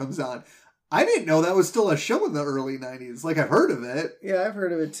Court comes on. I didn't know that was still a show in the early 90s. Like, I've heard of it. Yeah, I've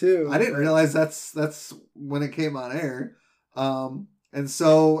heard of it, too. I didn't realize that's when it came on air. And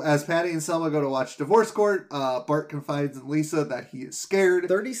so as Patty and Selma go to watch Divorce Court, Bart confides in Lisa that he is scared.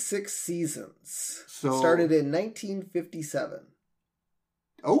 36 seasons. So started in 1957.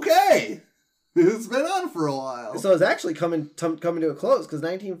 Okay. It's been on for a while. So it's actually coming to a close because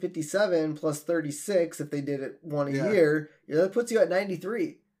 1957 plus 36, if they did it one a year, that puts you at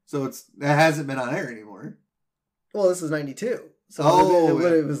 93. So it hasn't been on air anymore. Well, this is 92. So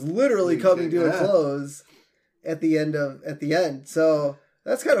it was literally coming to a close at the end. So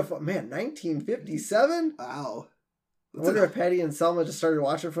that's kind of fun. Man, 1957? Wow. I wonder if Patty and Selma just started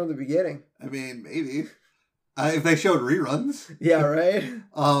watching from the beginning. I mean, maybe. If they showed reruns. Yeah, right?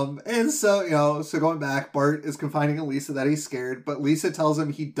 And so, so going back, Bart is confiding in Lisa that he's scared, but Lisa tells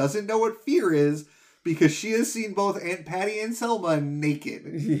him he doesn't know what fear is because she has seen both Aunt Patty and Selma naked.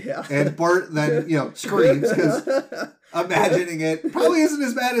 Yeah. And Bart then, screams because imagining it probably isn't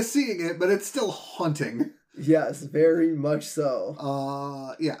as bad as seeing it, but it's still haunting. Yes, very much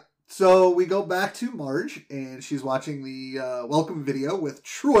so. Yeah. So we go back to Marge, and she's watching the welcome video with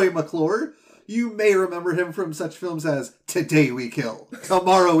Troy McClure. You may remember him from such films as Today We Kill,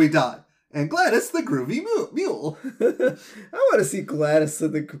 Tomorrow We Die, and Gladys the Groovy Mule. I want to see Gladys the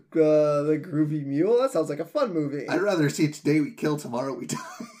Groovy Mule. That sounds like a fun movie. I'd rather see Today We Kill, Tomorrow We Die.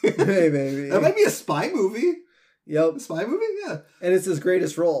 Hey, baby. That might be a spy movie. Yep. A spy movie? Yeah. And it's his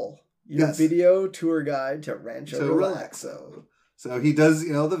greatest role. Your video tour guide to Rancho Relaxo. So he does,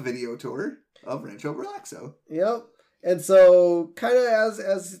 the video tour of Rancho Relaxo. Yep. And so, kind of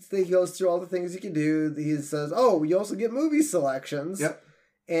as he goes through all the things he can do, he says, oh, you also get movie selections. Yep.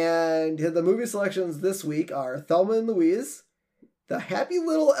 And the movie selections this week are Thelma and Louise, The Happy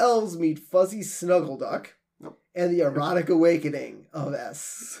Little Elves Meet Fuzzy Snuggleduck, and The Erotic Awakening of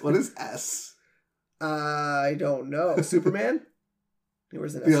S. What is S? I don't know. Superman? The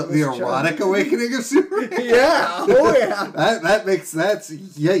Erotic Awakening of Superman? Yeah. Oh, yeah. That's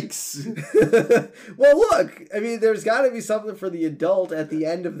yikes. Well, look, I mean, there's got to be something for the adult at the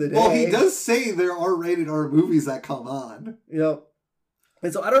end of the day. Well, he does say there are rated R movies that come on. Yep.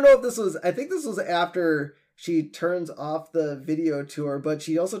 And so I don't know if I think this was after she turns off the video tour, but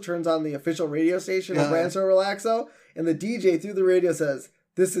she also turns on the official radio station of Rancho Relaxo, and the DJ through the radio says,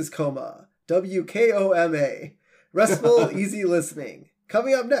 "This is Coma, WKOMA. Restful, easy listening.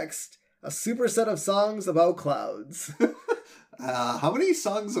 Coming up next, a super set of songs about clouds." How many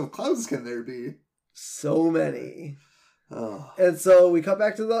songs of clouds can there be? So many. Oh. And so we come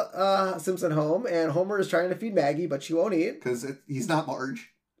back to the Simpson home, and Homer is trying to feed Maggie, but she won't eat. Because he's not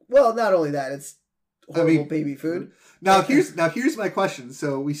Marge. Well, not only that, it's horrible baby food. Now here's my question.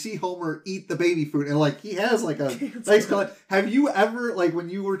 So we see Homer eat the baby food, and like he has like a nice color. Have you ever, like, when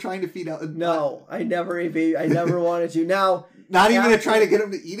you were trying to feed out? No, I never ate baby. I never wanted to. Now, not even to try to get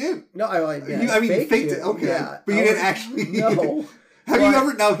him to eat it. No, you faked it. Okay, yeah, but you didn't actually. No.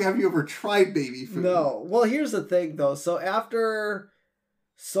 Have you ever tried baby food? No. Well, here's the thing, though. So after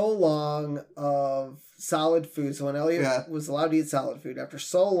so long of solid food, so when Elliot was allowed to eat solid food, after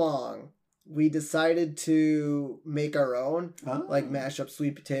so long, we decided to make our own, like mash up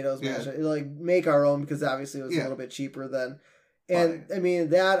sweet potatoes, make our own, because obviously it was a little bit cheaper then. And I mean,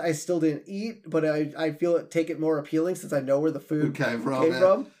 that I still didn't eat, but I feel take it more appealing since I know where the food came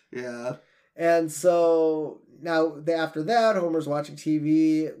from. Yeah. And so now after that, Homer's watching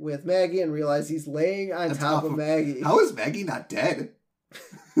TV with Maggie and realizes he's laying on top of Maggie. How is Maggie not dead?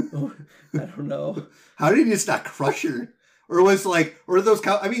 I don't know. How did he just not crush her? Or was like, or those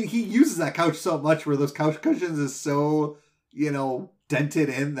couch? I mean, he uses that couch so much where those couch cushions is so, dented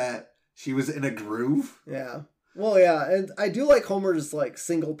in that she was in a groove. Yeah. Well, yeah, and I do like Homer's like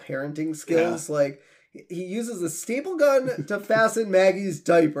single parenting skills. Yeah. Like he uses a staple gun to fasten Maggie's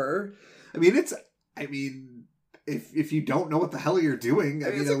diaper. I mean, if you don't know what the hell you're doing,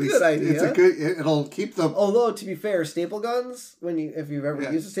 it's a good idea. It's a good. It'll keep them. Although, to be fair, staple guns, if you've ever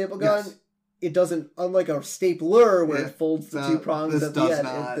used a staple gun. Yes. It doesn't, unlike a stapler where it folds the two prongs at the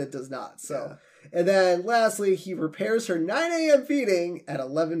end, it does not. So, and then lastly, he prepares her 9 a.m. feeding at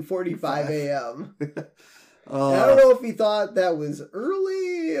 11:45 a.m. I don't know if he thought that was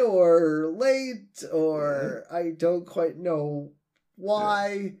early or late, or I don't quite know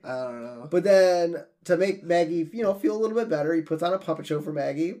why. I don't know. But then to make Maggie, feel a little bit better, he puts on a puppet show for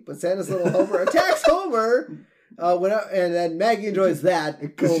Maggie. But Santa's little Homer attacks Homer. And then Maggie enjoys that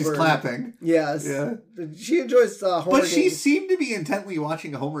because she's clapping. Yes, yeah. She enjoys Homer. But she seemed to be intently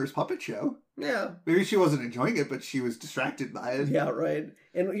watching Homer's puppet show. Yeah, maybe she wasn't enjoying it, but she was distracted by it. Yeah, right.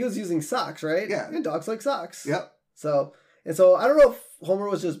 And he was using socks, right? Yeah, and dogs like socks. Yep. So I don't know if Homer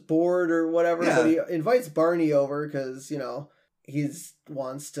was just bored or whatever, but he invites Barney over because he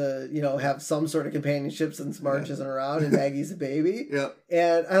wants to, have some sort of companionship since Marge isn't around and Maggie's a baby. Yep.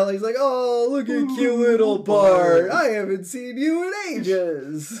 And he's like, oh, look at cute little Bart. I haven't seen you in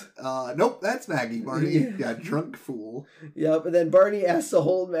ages. Nope, that's Maggie, Barney. Yeah, drunk fool. Yep, and then Barney asks to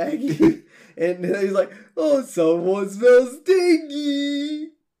hold Maggie. And he's like, oh, someone smells stinky.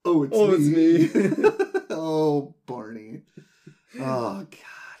 Oh, it's me. Oh, Barney. Oh, God.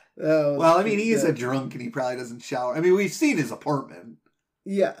 Well, I mean, he is a drunk and he probably doesn't shower. I mean, we've seen his apartment.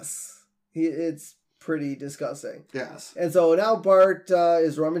 Yes. It's pretty disgusting. Yes. And so now Bart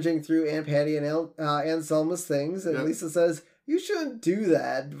is rummaging through Aunt Patty and Selma's things, and Lisa says, you shouldn't do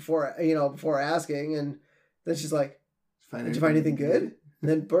that before asking. And then she's like, did you find anything good? And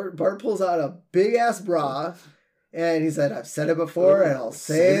then Bart pulls out a big-ass bra, and he said, I've said it before, and I'll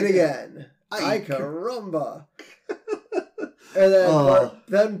say it again. Ay caramba. And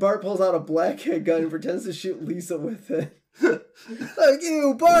then Bart pulls out a blackhead gun and pretends to shoot Lisa with it. Like,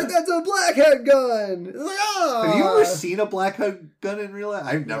 you, Bart, that's a blackhead gun! It's like, ah! Have you ever seen a blackhead gun in real life?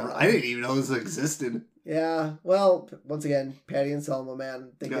 I didn't even know this existed. Yeah, well, once again, Patty and Selma,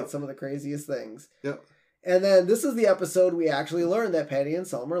 man, they get some of the craziest things. Yep. And then this is the episode we actually learned that Patty and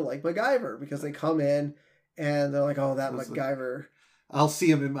Selma are like MacGyver, because they come in and they're like, oh, that MacGyver. I'll see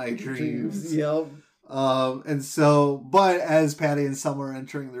him in my dreams. Yep. And so, but as Patty and Selma are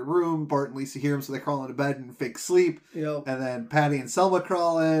entering their room, Bart and Lisa hear him, so they crawl into bed and fake sleep. Yep. And then Patty and Selma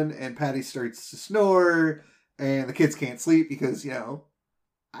crawl in, and Patty starts to snore, and the kids can't sleep because,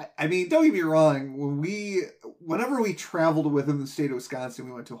 I mean, don't get me wrong, whenever we traveled within the state of Wisconsin,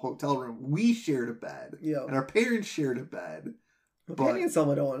 we went to a hotel room, we shared a bed. Yep. And our parents shared a bed. But Patty and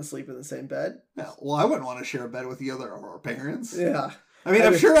Selma don't want to sleep in the same bed. No, well, I wouldn't want to share a bed with the other of our parents. Yeah.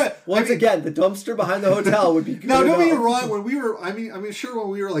 I'm sure. Again, the dumpster behind the hotel would be good. No, don't get me wrong. When we were, sure when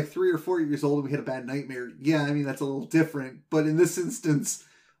we were like 3 or 4 years old and we had a bad nightmare. Yeah, I mean that's a little different. But in this instance,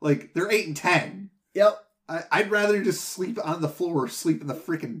 like they're 8 and 10. Yep. I'd rather just sleep on the floor or sleep in the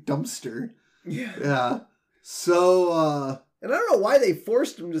freaking dumpster. Yeah. Yeah. So. And I don't know why they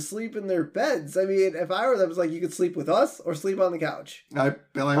forced them to sleep in their beds. I mean, if I were them, it's like you could sleep with us or sleep on the couch. I'd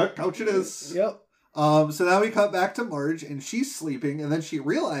be like, couch it is. Yep. So now we cut back to Marge, and she's sleeping, and then she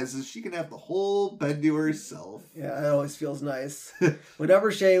realizes she can have the whole bed to herself. Yeah, it always feels nice. Whenever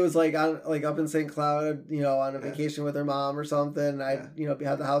Shay was up in St. Cloud, on a vacation with her mom or something, I'd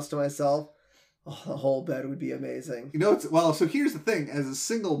have the house to myself. Oh, the whole bed would be amazing. You know, so here's the thing. As a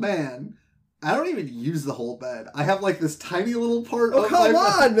single man, I don't even use the whole bed. I have like this tiny little part of come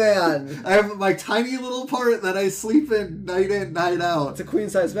on, man! I have my tiny little part that I sleep in, night out. It's a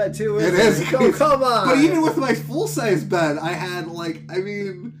queen-size bed, too, isn't it? Oh, come on! But even with my full-size bed, I had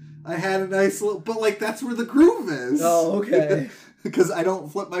a nice little... But, like, that's where the groove is. Oh, okay. Because I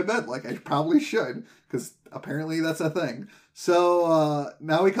don't flip my bed like I probably should. Because apparently that's a thing. So,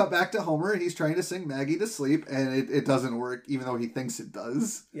 now we cut back to Homer. He's trying to sing Maggie to sleep, and it doesn't work, even though he thinks it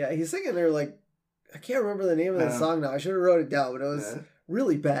does. Yeah, he's singing there, like... I can't remember the name of that song now. I should have wrote it down, but it was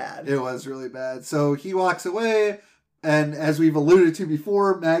really bad. It was really bad. So he walks away, and as we've alluded to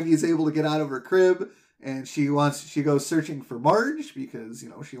before, Maggie's able to get out of her crib, and she goes searching for Marge because,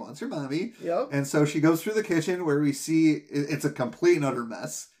 she wants her mommy. Yep. And so she goes through the kitchen where we see it's a complete and utter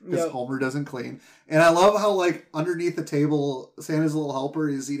mess because Homer doesn't clean. And I love how, like, underneath the table, Santa's little helper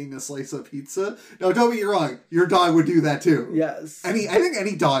is eating a slice of pizza. No, don't get me wrong. Your dog would do that too. Yes. I think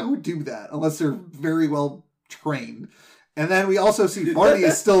any dog would do that unless they're very well trained. And then we also see Barney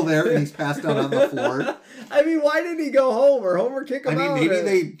is still there and he's passed out on the floor. I mean, why didn't he go home or Homer kick him out? Maybe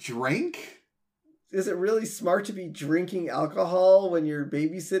they drank? Is it really smart to be drinking alcohol when you're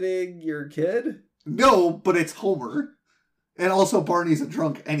babysitting your kid? No, but it's Homer. And also Barney's a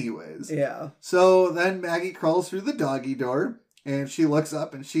drunk anyways. Yeah. So then Maggie crawls through the doggy door and she looks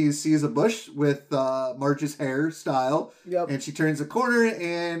up and she sees a bush with Marge's hairstyle. Yep. And she turns a corner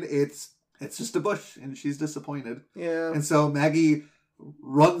and it's just a bush and she's disappointed. Yeah. And so Maggie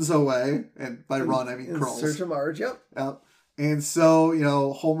runs away, and by run I mean crawls. Search of Marge, yep. Yep. And so,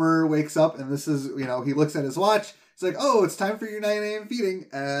 Homer wakes up and this is, he looks at his watch. He's like, oh, it's time for your 9 a.m. feeding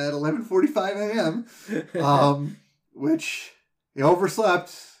at 11:45 a.m. Which he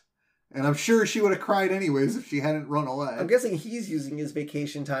overslept. And I'm sure she would have cried anyways if she hadn't run away. I'm guessing he's using his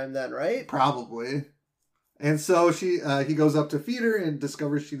vacation time then, right? Probably. And so he goes up to feed her and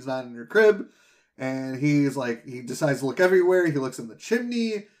discovers she's not in her crib. And he decides to look everywhere. He looks in the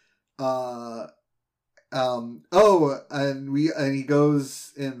chimney. And he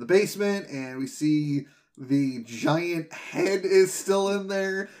goes in the basement and we see the giant head is still in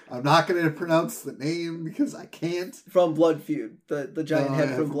there. I'm not going to pronounce the name because I can't. From Blood Feud. The giant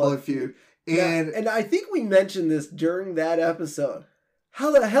head from Blood Feud. And I think we mentioned this during that episode.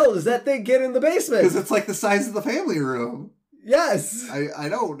 How the hell does that thing get in the basement? Because it's like the size of the family room. Yes. I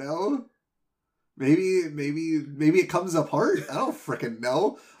don't know. Maybe it comes apart. I don't frickin'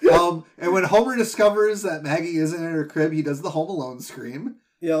 know. And when Homer discovers that Maggie isn't in her crib, he does the Home Alone scream.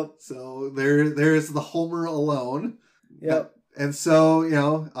 Yep. So there's the Homer alone. Yep. And so,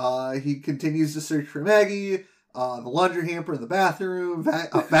 he continues to search for Maggie, the laundry hamper in the bathroom,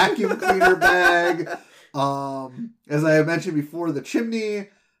 a vacuum cleaner bag, as I mentioned before, the chimney.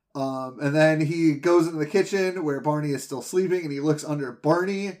 And then he goes into the kitchen where Barney is still sleeping and he looks under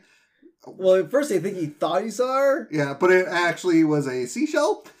Barney. Well, at first I think he thought he saw her. Yeah, but it actually was a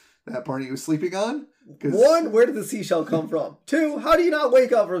seashell that Barney was sleeping on. 1, where did the seashell come from? 2, how do you not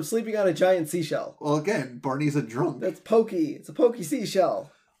wake up from sleeping on a giant seashell? Well, again, Barney's a drunk. That's pokey. It's a pokey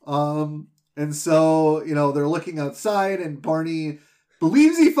seashell. And so, they're looking outside and Barney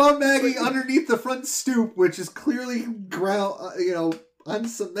believes he found Maggie underneath the front stoop, which is clearly on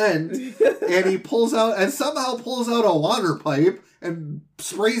cement. And he somehow pulls out a water pipe and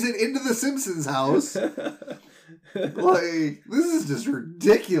sprays it into the Simpsons house. Like, this is just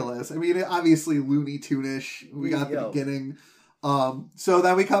ridiculous. I mean, obviously Looney Tune-ish. We got the beginning. So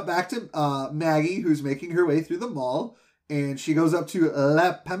then we cut back to Maggie, who's making her way through the mall, and she goes up to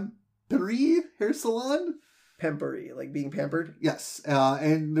La Pamperie hair salon. Pampery, like being pampered? Yes.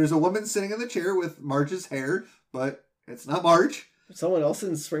 And there's a woman sitting in the chair with Marge's hair, but it's not Marge. Someone else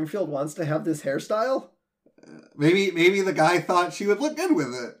in Springfield wants to have this hairstyle? Maybe the guy thought she would look good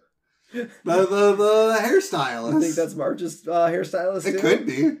with it. The hairstylist. I think that's Marge's hairstylist. It could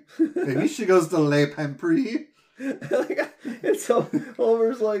be. Maybe she goes to Le Pamperie. And so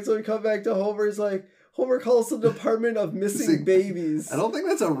Homer's like, so we come back to Homer's like, Homer calls the Department of Missing Babies. I don't think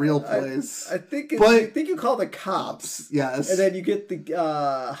that's a real place. I think you call the cops. Yes. And then you get the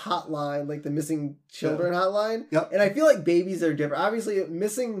hotline, like the missing children hotline. Yep. And I feel like babies are different. Obviously,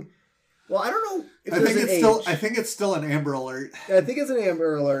 missing. Well, I don't know if there's an age. I think it's still an Amber Alert. I think it's an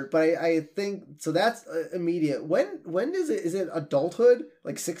Amber Alert, but I think so. That's immediate. When is it? Is it adulthood,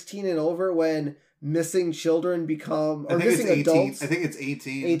 like 16 and over, when missing children become or missing adults? I think it's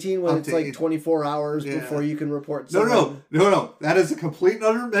 18. 18 when it's like 24 hours before you can report someone. No. That is a complete and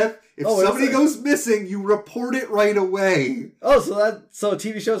utter myth. If somebody goes missing, you report it right away. Oh, so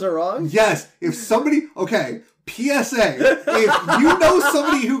TV shows are wrong? Yes. If somebody PSA, if you know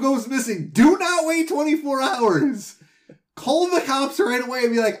somebody who goes missing, do not wait 24 hours. Call the cops right away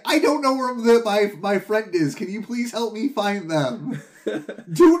and be like, I don't know where my friend is. Can you please help me find them?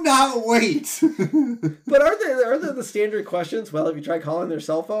 Do not wait. But aren't there the standard questions? Well, have you tried calling their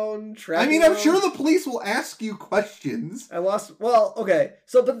cell phone? I mean, I'm sure the police will ask you questions. Well, okay.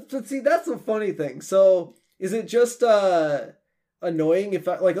 So, but see, that's the funny thing. So, is it just annoying if,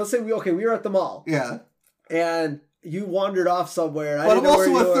 let's say we were at the mall. Yeah. And you wandered off somewhere. But I'm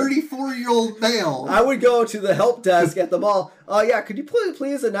also a 34-year-old male. I would go to the help desk at the mall. Yeah, could you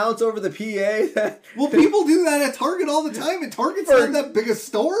please announce over the PA that... Well, people do that at Target all the time, and Target's not that big a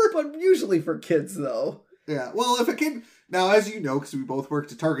store. But usually for kids, though. Yeah, well, if a kid... Now, as you know, because we both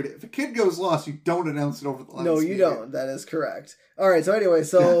worked at Target, if a kid goes lost, you don't announce it over the loudspeaker. No, you don't. That is correct. All right, so anyway,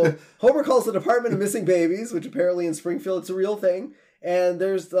 Homer calls the Department of Missing Babies, which apparently in Springfield it's a real thing. And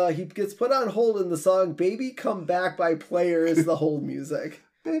there's he gets put on hold in the song "Baby Come Back" by Player is the hold music.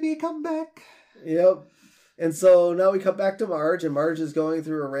 Baby come back. Yep. And so now we come back to Marge, and Marge is going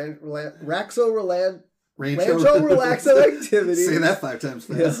through a Rancho Relaxo activity. Say that 5 times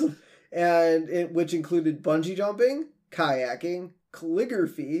fast. Yeah. And which included bungee jumping, kayaking,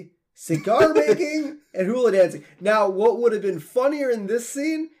 calligraphy, cigar making, and hula dancing. Now, what would have been funnier in this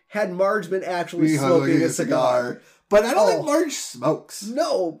scene had Marge been actually smoking a cigar? But I don't think Marge smokes.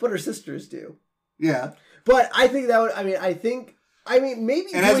 No, but her sisters do. Yeah. But I think that would,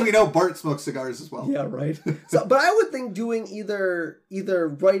 maybe... And as we know, Bart smokes cigars as well. Yeah, right. But I would think doing either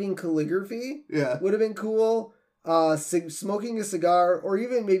writing calligraphy would have been cool, smoking a cigar, or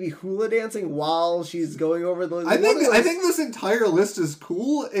even maybe hula dancing while she's going over the... I think this entire list is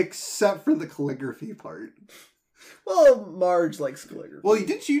cool, except for the calligraphy part. Well, Marge likes calligraphy. Well,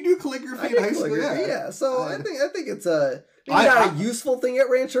 didn't you do calligraphy in high school? Yeah. So I think it's not a useful thing at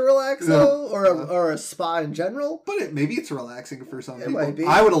Rancho Relaxo or a spa in general. But maybe it's relaxing for some people. Might be.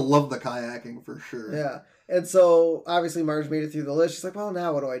 I would have loved the kayaking for sure. Yeah. And so obviously Marge made it through the list. She's like, well,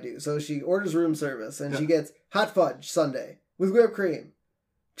 now what do I do? So she orders room service and she gets hot fudge sundae with whipped cream,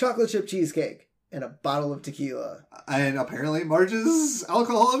 chocolate chip cheesecake, and a bottle of tequila. And apparently Marge's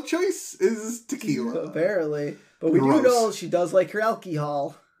alcohol of choice is tequila. Apparently. But we do know she does like her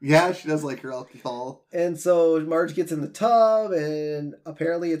alcohol. Yeah, she does like her alcohol. And so Marge gets in the tub, and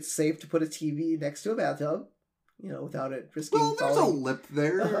apparently it's safe to put a TV next to a bathtub, without it risking falling. Well, there's a lip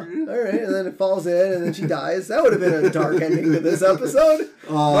there. All right, and then it falls in, and then she dies. That would have been a dark ending to this episode.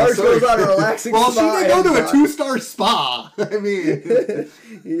 Marge goes on a relaxing spa. Well, she did go to a 2-star spa. I mean.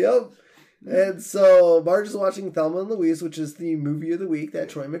 Yep. And so Marge is watching Thelma and Louise, which is the movie of the week that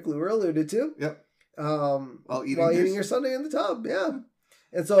Troy McClure alluded to. Yep. While eating your sundae in the tub, yeah.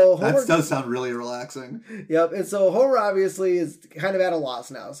 And so Homer... That does sound really relaxing. Yep, and so Homer obviously is kind of at a loss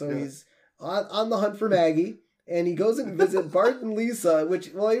now. So he's on the hunt for Maggie, and he goes and visit Bart and Lisa,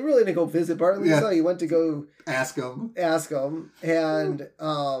 he really didn't go visit Bart and Lisa. Yeah. He went to go... Ask them. And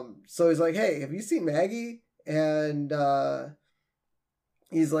so he's like, hey, have you seen Maggie? And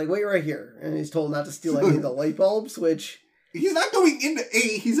he's like, wait right here. And he's told not to steal any of the light bulbs, which... He's not going into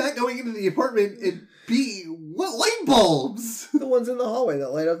the apartment, and B, what light bulbs? The ones in the hallway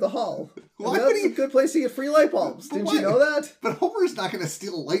that light up the hall. That's a good place to get free light bulbs. Didn't you know that? But Homer's not going to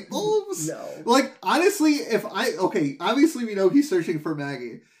steal light bulbs? No. Honestly, obviously we know he's searching for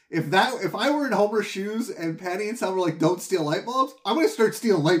Maggie. If I were in Homer's shoes and Patty and Selma were like, don't steal light bulbs, I'm going to start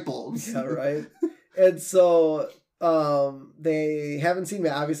stealing light bulbs. Yeah, right. And so... they haven't seen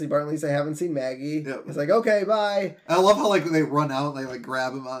obviously Bart and Lisa haven't seen Maggie. Yep. It's like, okay, bye. I love how they run out and they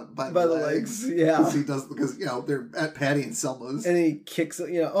grab him by the legs. Yeah, because they're at Patty and Selma's, and he kicks. Oh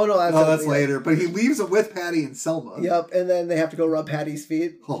no, that's later. But he leaves them with Patty and Selma. Yep, and then they have to go rub Patty's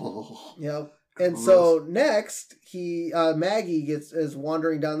feet. Oh, yep. And so next, Maggie is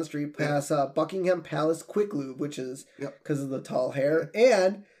wandering down the street past Buckingham Palace Quick Lube, which is because of the tall hair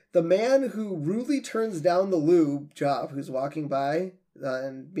and. The man who rudely turns down the lube job, who's walking by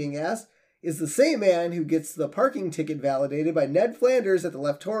and being asked, is the same man who gets the parking ticket validated by Ned Flanders at the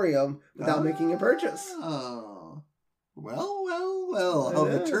Leftorium without making a purchase. Oh. Well. Of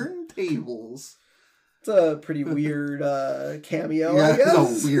the turntables. It's a pretty weird cameo, I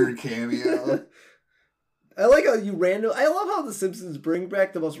guess. It's a weird cameo. I like how I love how The Simpsons bring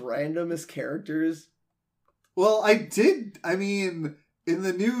back the most randomest characters. Well, in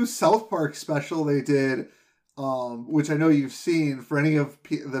the new South Park special they did, which I know you've seen, for any of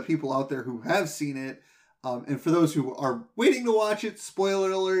the people out there who have seen it, and for those who are waiting to watch it,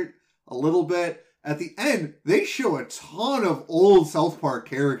 spoiler alert, a little bit, at the end, they show a ton of old South Park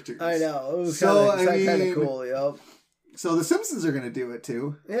characters. I know. It was kind of cool, yep. So the Simpsons are going to do it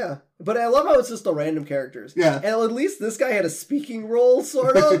too. Yeah. But I love how it's just the random characters. Yeah. And at least this guy had a speaking role,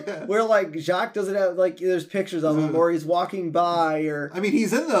 sort of, Yeah. where, like, Jacques doesn't have, like, there's pictures of him, or he's walking by, or... I mean,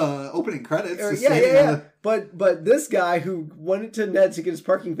 he's in the opening credits. Yeah. But this guy who went to Ned to get his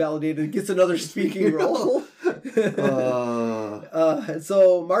parking validated gets another speaking role.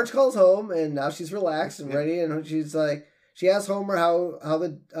 So Marge calls home, and now she's relaxed and ready, and she's like... She asks Homer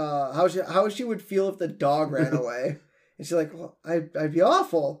how she would feel if the dog ran away. And she's like, well, I'd be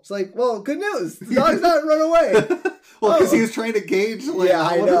awful. It's like, well, good news. The dog's not run away. Well, because he was trying to gauge, like, yeah,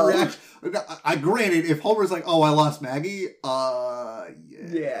 I know. Reaction. Granted, if Homer's like, oh, I lost Maggie,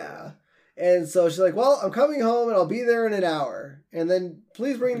 yeah. And so she's like, well, I'm coming home and I'll be there in an hour. And then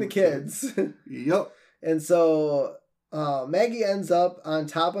please bring the kids. Yep. And so Maggie ends up on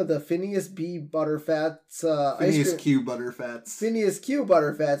top of the Phineas B. Butterfat's Phineas Q. Butterfat's. Phineas Q.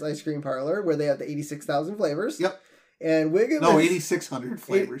 Butterfat's ice cream parlor, where they have the 86,000 flavors. Yep. And Wiggum... No, 8,600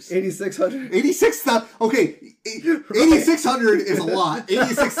 flavors. 8,600. 86,000... Okay, 8,600 is a lot.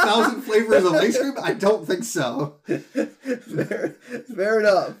 86,000 flavors of ice cream? I don't think so. Fair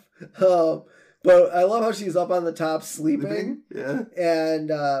enough. But I love how she's up on the top sleeping. Yeah.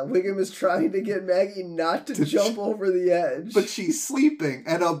 And Wiggum is trying to get Maggie not to jump over the edge. But she's sleeping,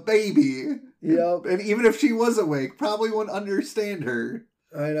 and a baby. Yep. And even if she was awake, probably wouldn't understand her.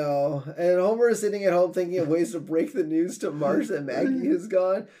 I know. And Homer is sitting at home thinking of ways to break the news to Marge that Maggie is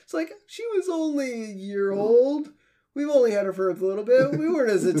gone. It's like, she was only a year old. We've only had her for a little bit. We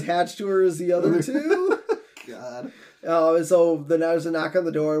weren't as attached to her as the other two. God. And so then there's a knock on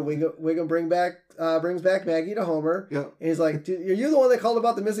the door. Wiggum brings back Maggie to Homer. Yep. And he's like, are you the one that called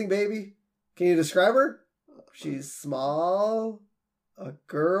about the missing baby? Can you describe her? She's small. A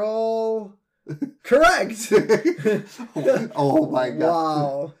girl. Correct. Oh my God.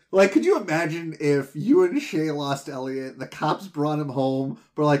 Wow. Like, could you imagine if you and Shay lost Elliot, the cops brought him home,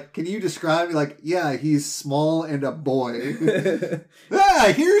 but like, can you describe me? Like, yeah, he's small and a boy.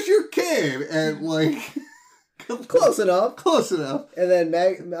 Here's your kid. And like... Close enough. Close enough. And then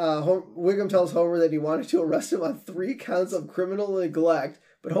Wiggum tells Homer that he wanted to arrest him on 3 counts of criminal neglect,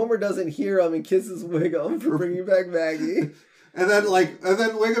 but Homer doesn't hear him and kisses Wiggum for bringing back Maggie. And then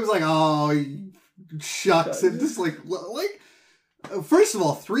Wiggum's like, oh, shucks, and just like, first of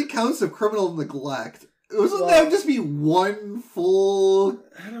all, 3 counts of criminal neglect. That would just be one full...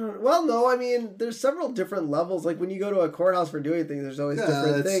 Well, no, I mean, there's several different levels. Like, when you go to a courthouse for doing things, there's always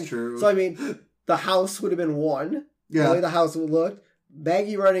different things. True. So, I mean, the house would have been 1. Yeah. The way the house would look.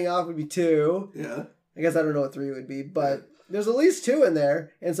 Maggie running off would be 2. Yeah. I guess I don't know what 3 would be, but there's at least 2 in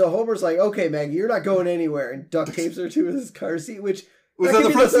there. And so Homer's like, okay, Maggie, you're not going anywhere. And duct tapes her to his car seat, which... Was that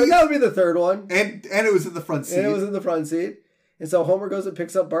the front seat? That would be the 3rd one. And it was in the front seat. And it was in the front seat. And so Homer goes and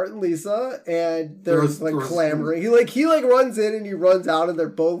picks up Bart and Lisa, and they're clamoring. He runs in and he runs out, and they're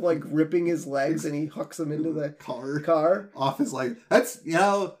both like ripping his legs, and he hooks them into the car. Off his leg. That's,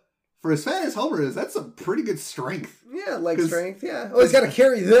 for as fat as Homer is, that's some pretty good strength. Yeah, leg strength, yeah. Oh, he's got to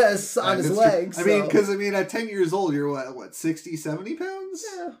carry this on his legs. I mean, because, at 10 years old, you're what, 60, 70 pounds?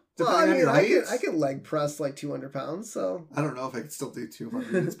 Yeah. Depending on your height? I can leg press like 200 pounds, so... I don't know if I could still do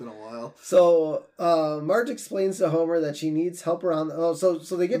 200. It's been a while. So, Marge explains to Homer that she needs help around... so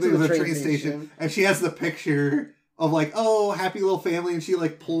they get to the train station. And she has the picture of like, oh, happy little family, and she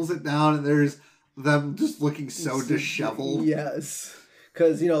like pulls it down, and there's them just looking so disheveled. Yes.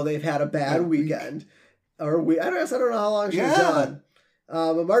 Because, they've had a bad weekend. I don't know how long she was gone.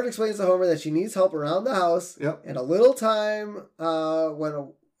 But Marge explains to Homer that she needs help around the house. Yep. And a little time a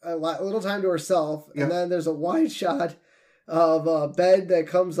little time to herself. Yep. And then there's a wide shot of a bed that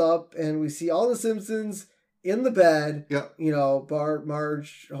comes up, and we see all the Simpsons in the bed. Yep. Bart,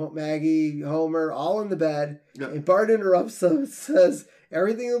 Marge, Maggie, Homer, all in the bed. Yep. And Bart interrupts them, says,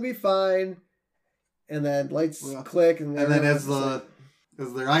 everything will be fine. And then lights click. And then as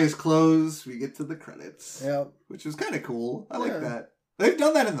their eyes close, we get to the credits. Yep. Which is kind of cool. I like that. They've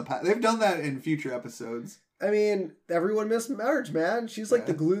done that in the past. They've done that in future episodes. I mean, everyone missed Marge, man. She's like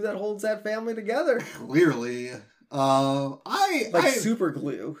the glue that holds that family together. Clearly. Super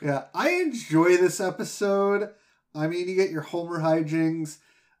glue. Yeah, I enjoy this episode. I mean, you get your Homer hijinks.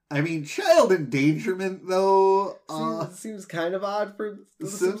 I mean, child endangerment, though. Seems kind of odd for the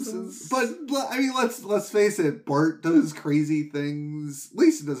Simpsons. But I mean, let's face it. Bart does crazy things.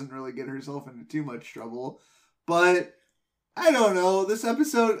 Lisa doesn't really get herself into too much trouble. But I don't know. This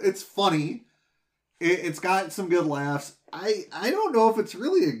episode, it's funny. It's got some good laughs. I don't know if it's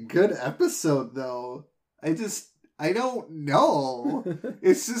really a good episode, though. I don't know.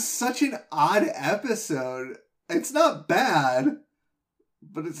 It's just such an odd episode. It's not bad,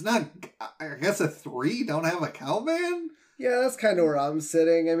 but it's not, I guess a 3 don't have a cowman? Yeah, that's kind of where I'm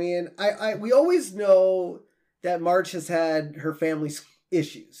sitting. I mean, we always know that Marge has had her family's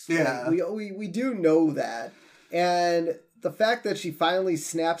issues. Yeah. Like, we do know that. And the fact that she finally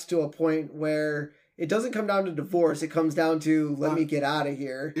snaps to a point where it doesn't come down to divorce, it comes down to let me get out of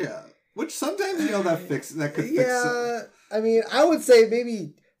here. Yeah. Which sometimes, that could fix it. I mean, I would say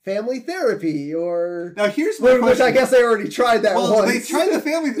maybe family therapy or... Now, here's my question. Which I guess they already tried that once. They tried the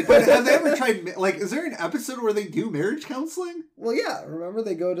family... But have they ever tried... Like, is there an episode where they do marriage counseling? Well, yeah. Remember,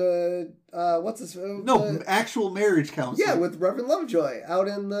 they go to... what's his... actual marriage counseling. Yeah, with Reverend Lovejoy out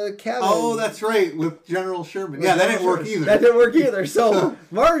in the cabin. Oh, that's right. With General Sherman. Yeah, that didn't work either. That didn't work either. So,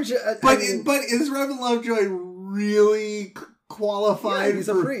 Marge... But is Reverend Lovejoy really qualified? Yeah, he's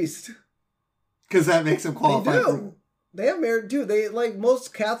a priest. Because that makes him qualified. They do. They have married, dude. They, like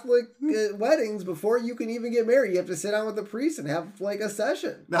most Catholic weddings, before you can even get married, you have to sit down with the priest and have, like, a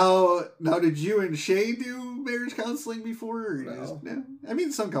session. Now, did you and Shay do marriage counseling before? Or No. I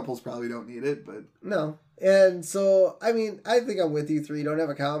mean, some couples probably don't need it, but... No. And so, I mean, I think I'm with you 3. Don't have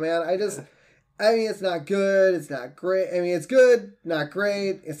a cow, man. I mean, it's not good. It's not great. I mean, it's good, not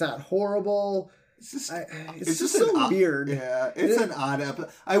great. It's not horrible. It's just, it's just so weird. Yeah, it's an odd episode.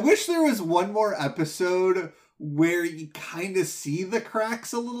 I wish there was one more episode where you kind of see the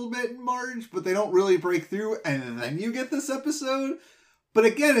cracks a little bit in Marge, but they don't really break through, and then you get this episode. But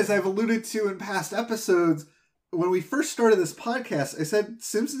again, as I've alluded to in past episodes, when we first started this podcast, I said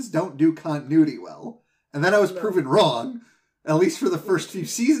Simpsons don't do continuity well. And then I was proven wrong, at least for the first few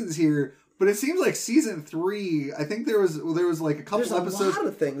seasons here. But it seems like season 3, I think there was like a couple episodes. There's a lot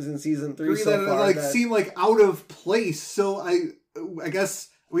of things in season 3 so that far that seem like out of place. So I guess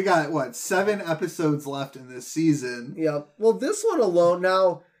we got 7 episodes left in this season. Yeah. Well, this one alone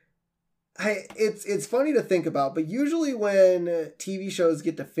now, it's funny to think about, but usually when TV shows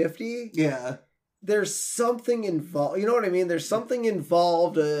get to 50, yeah, there's something involved. You know what I mean? There's something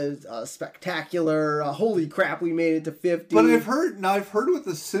involved, a spectacular, holy crap, we made it to 50. But I've heard with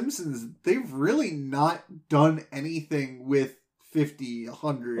The Simpsons, they've really not done anything with 50,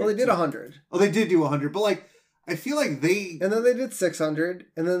 100. Well, they did 100. Oh, they did do 100, but like, I feel like they... And then they did 600,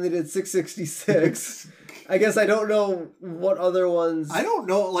 and then they did 666. I guess I don't know what other ones... I don't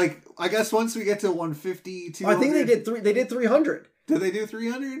know, like, I guess once we get to 150, 200... I think they did 300. Did they do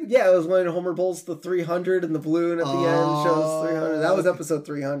 300? Yeah, it was when Homer pulls the 300 and the balloon at the end shows 300. That was episode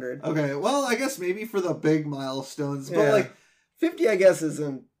 300. Okay, well, I guess maybe for the big milestones, but like 50, I guess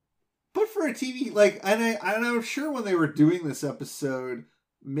isn't. But for a TV, like, and I'm sure when they were doing this episode,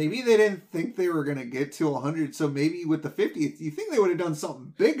 maybe they didn't think they were gonna get to 100. So maybe with the 50th, you think they would have done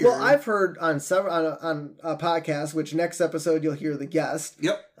something bigger? Well, I've heard on a podcast, which next episode you'll hear the guest.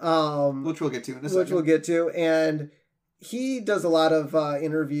 Yep. Which we'll get to in a second. Which we'll get to, and he does a lot of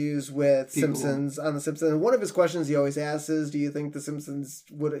interviews with People. Simpsons on The Simpsons. And one of his questions he always asks is, "Do you think The Simpsons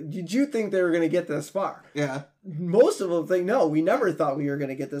did you think they were going to get this far?" Yeah. Most of them think, no, we never thought we were going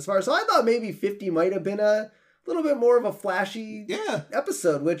to get this far. So I thought maybe 50 might have been a little bit more of a flashy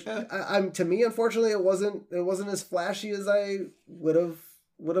episode, which to me, unfortunately, it wasn't as flashy as I would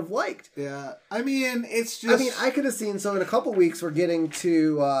have liked. Yeah. I mean, it's just... I mean, I could have seen, so in a couple weeks, we're getting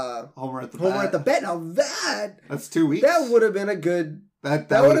to Homer at the Bet. Now that's 2 weeks. That would have been a good...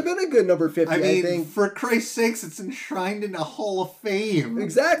 That would have been a good number 50, I think. For Christ's sakes, it's enshrined in a Hall of Fame.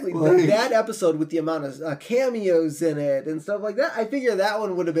 Exactly. That episode with the amount of cameos in it and stuff like that, I figure that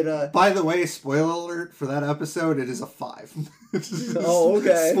one would have been a... By the way, spoiler alert for that episode, it is a 5. Oh,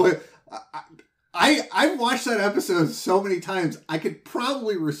 okay. I've watched that episode so many times, I could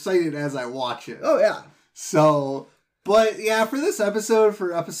probably recite it as I watch it. Oh, yeah. So, but yeah, for this episode,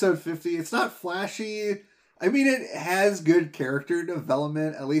 for episode 50, it's not flashy. I mean, it has good character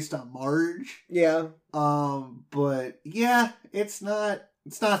development, at least on Marge. Yeah. But yeah, it's not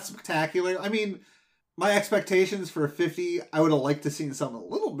spectacular. I mean, my expectations for 50, I would have liked to seen something a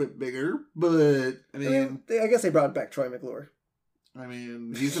little bit bigger, but I mean, I guess they brought back Troy McClure. I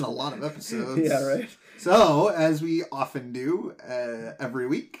mean, he's in a lot of episodes. Yeah, right. So, as we often do every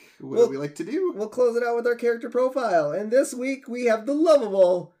week, what do we like to do? We'll close it out with our character profile. And this week, we have the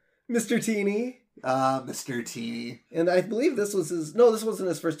lovable Mr. Teeny. Mr. Teeny. And I believe this was his... No, this wasn't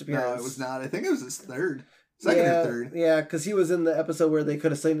his first appearance. No, it was not. I think it was his third. Second or third. Yeah, because he was in the episode where they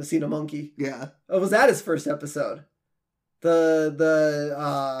could have seen a monkey. Yeah. Oh, was that his first episode? The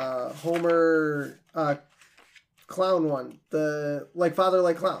Homer... clown one, the Father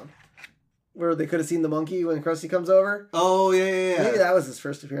Like Clown, where they could have seen the monkey when Krusty comes over. Oh yeah. Maybe that was his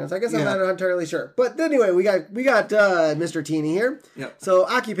first appearance. I guess I'm not entirely sure. But anyway, we got Mr. Teeny here. Yep. So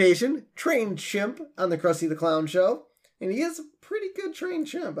occupation, trained chimp on the Krusty the Clown show. And he is a pretty good trained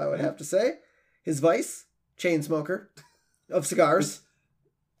chimp, I would have to say. His vice, chain smoker of cigars.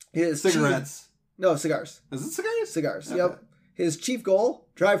 His cigarettes. No, cigars. Is it cigars? Cigars, Okay. yep. His chief goal,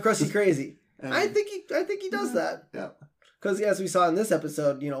 drive Krusty crazy. And- I think he does that. Yeah. Because as we saw in this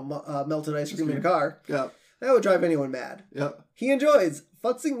episode, melted ice cream in a car. Yeah. That would drive anyone mad. Yep. He enjoys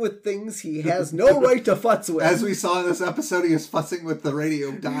futzing with things he has no right to futz with. As we saw in this episode, he is fussing with the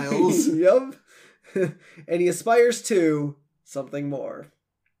radio dials. Yep. And he aspires to something more.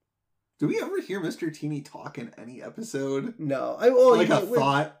 Do we ever hear Mr. Teeny talk in any episode? No. Like a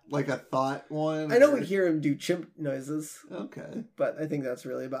thought one? I know we hear him do chimp noises. Okay. But I think that's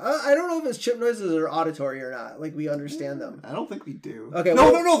really about... I don't know if it's chimp noises are auditory or not. Like, we understand them. I don't think we do. Okay.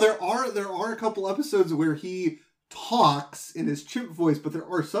 No. There are a couple episodes where he talks in his chimp voice, but there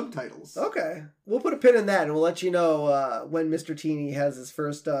are subtitles. Okay. We'll put a pin in that, and we'll let you know when Mr. Teeny has his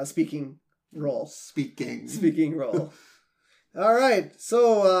first speaking role. Speaking role. All right,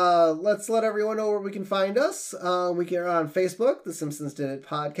 so let's let everyone know where we can find us. We are on Facebook, The Simpsons Did It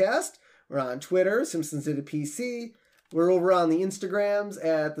Podcast. We're on Twitter, Simpsons Did It PC. We're over on the Instagrams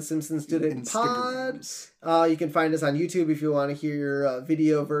at The Simpsons Did It Pod. You can find us on YouTube if you want to hear a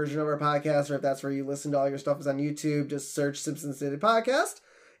video version of our podcast, or if that's where you listen to all your stuff is on YouTube, just search Simpsons Did It Podcast.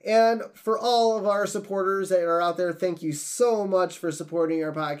 And for all of our supporters that are out there, thank you so much for supporting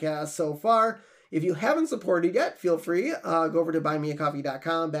our podcast so far. If you haven't supported yet, feel free, go over to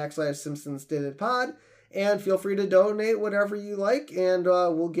buymeacoffee.com/SimpsonsDidItPod, and feel free to donate whatever you like, and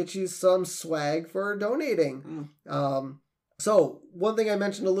we'll get you some swag for donating. So one thing I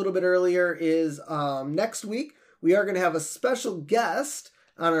mentioned a little bit earlier is next week, we are going to have a special guest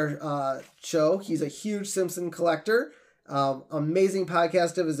on our show. He's a huge Simpson collector, amazing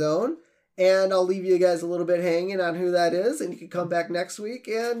podcast of his own, and I'll leave you guys a little bit hanging on who that is, and you can come back next week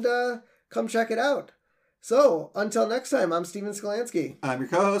and... come check it out. So, until next time, I'm Steven Skolansky. I'm your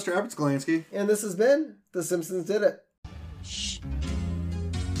co-host, Robert Skolansky. And this has been The Simpsons Did It. Shh.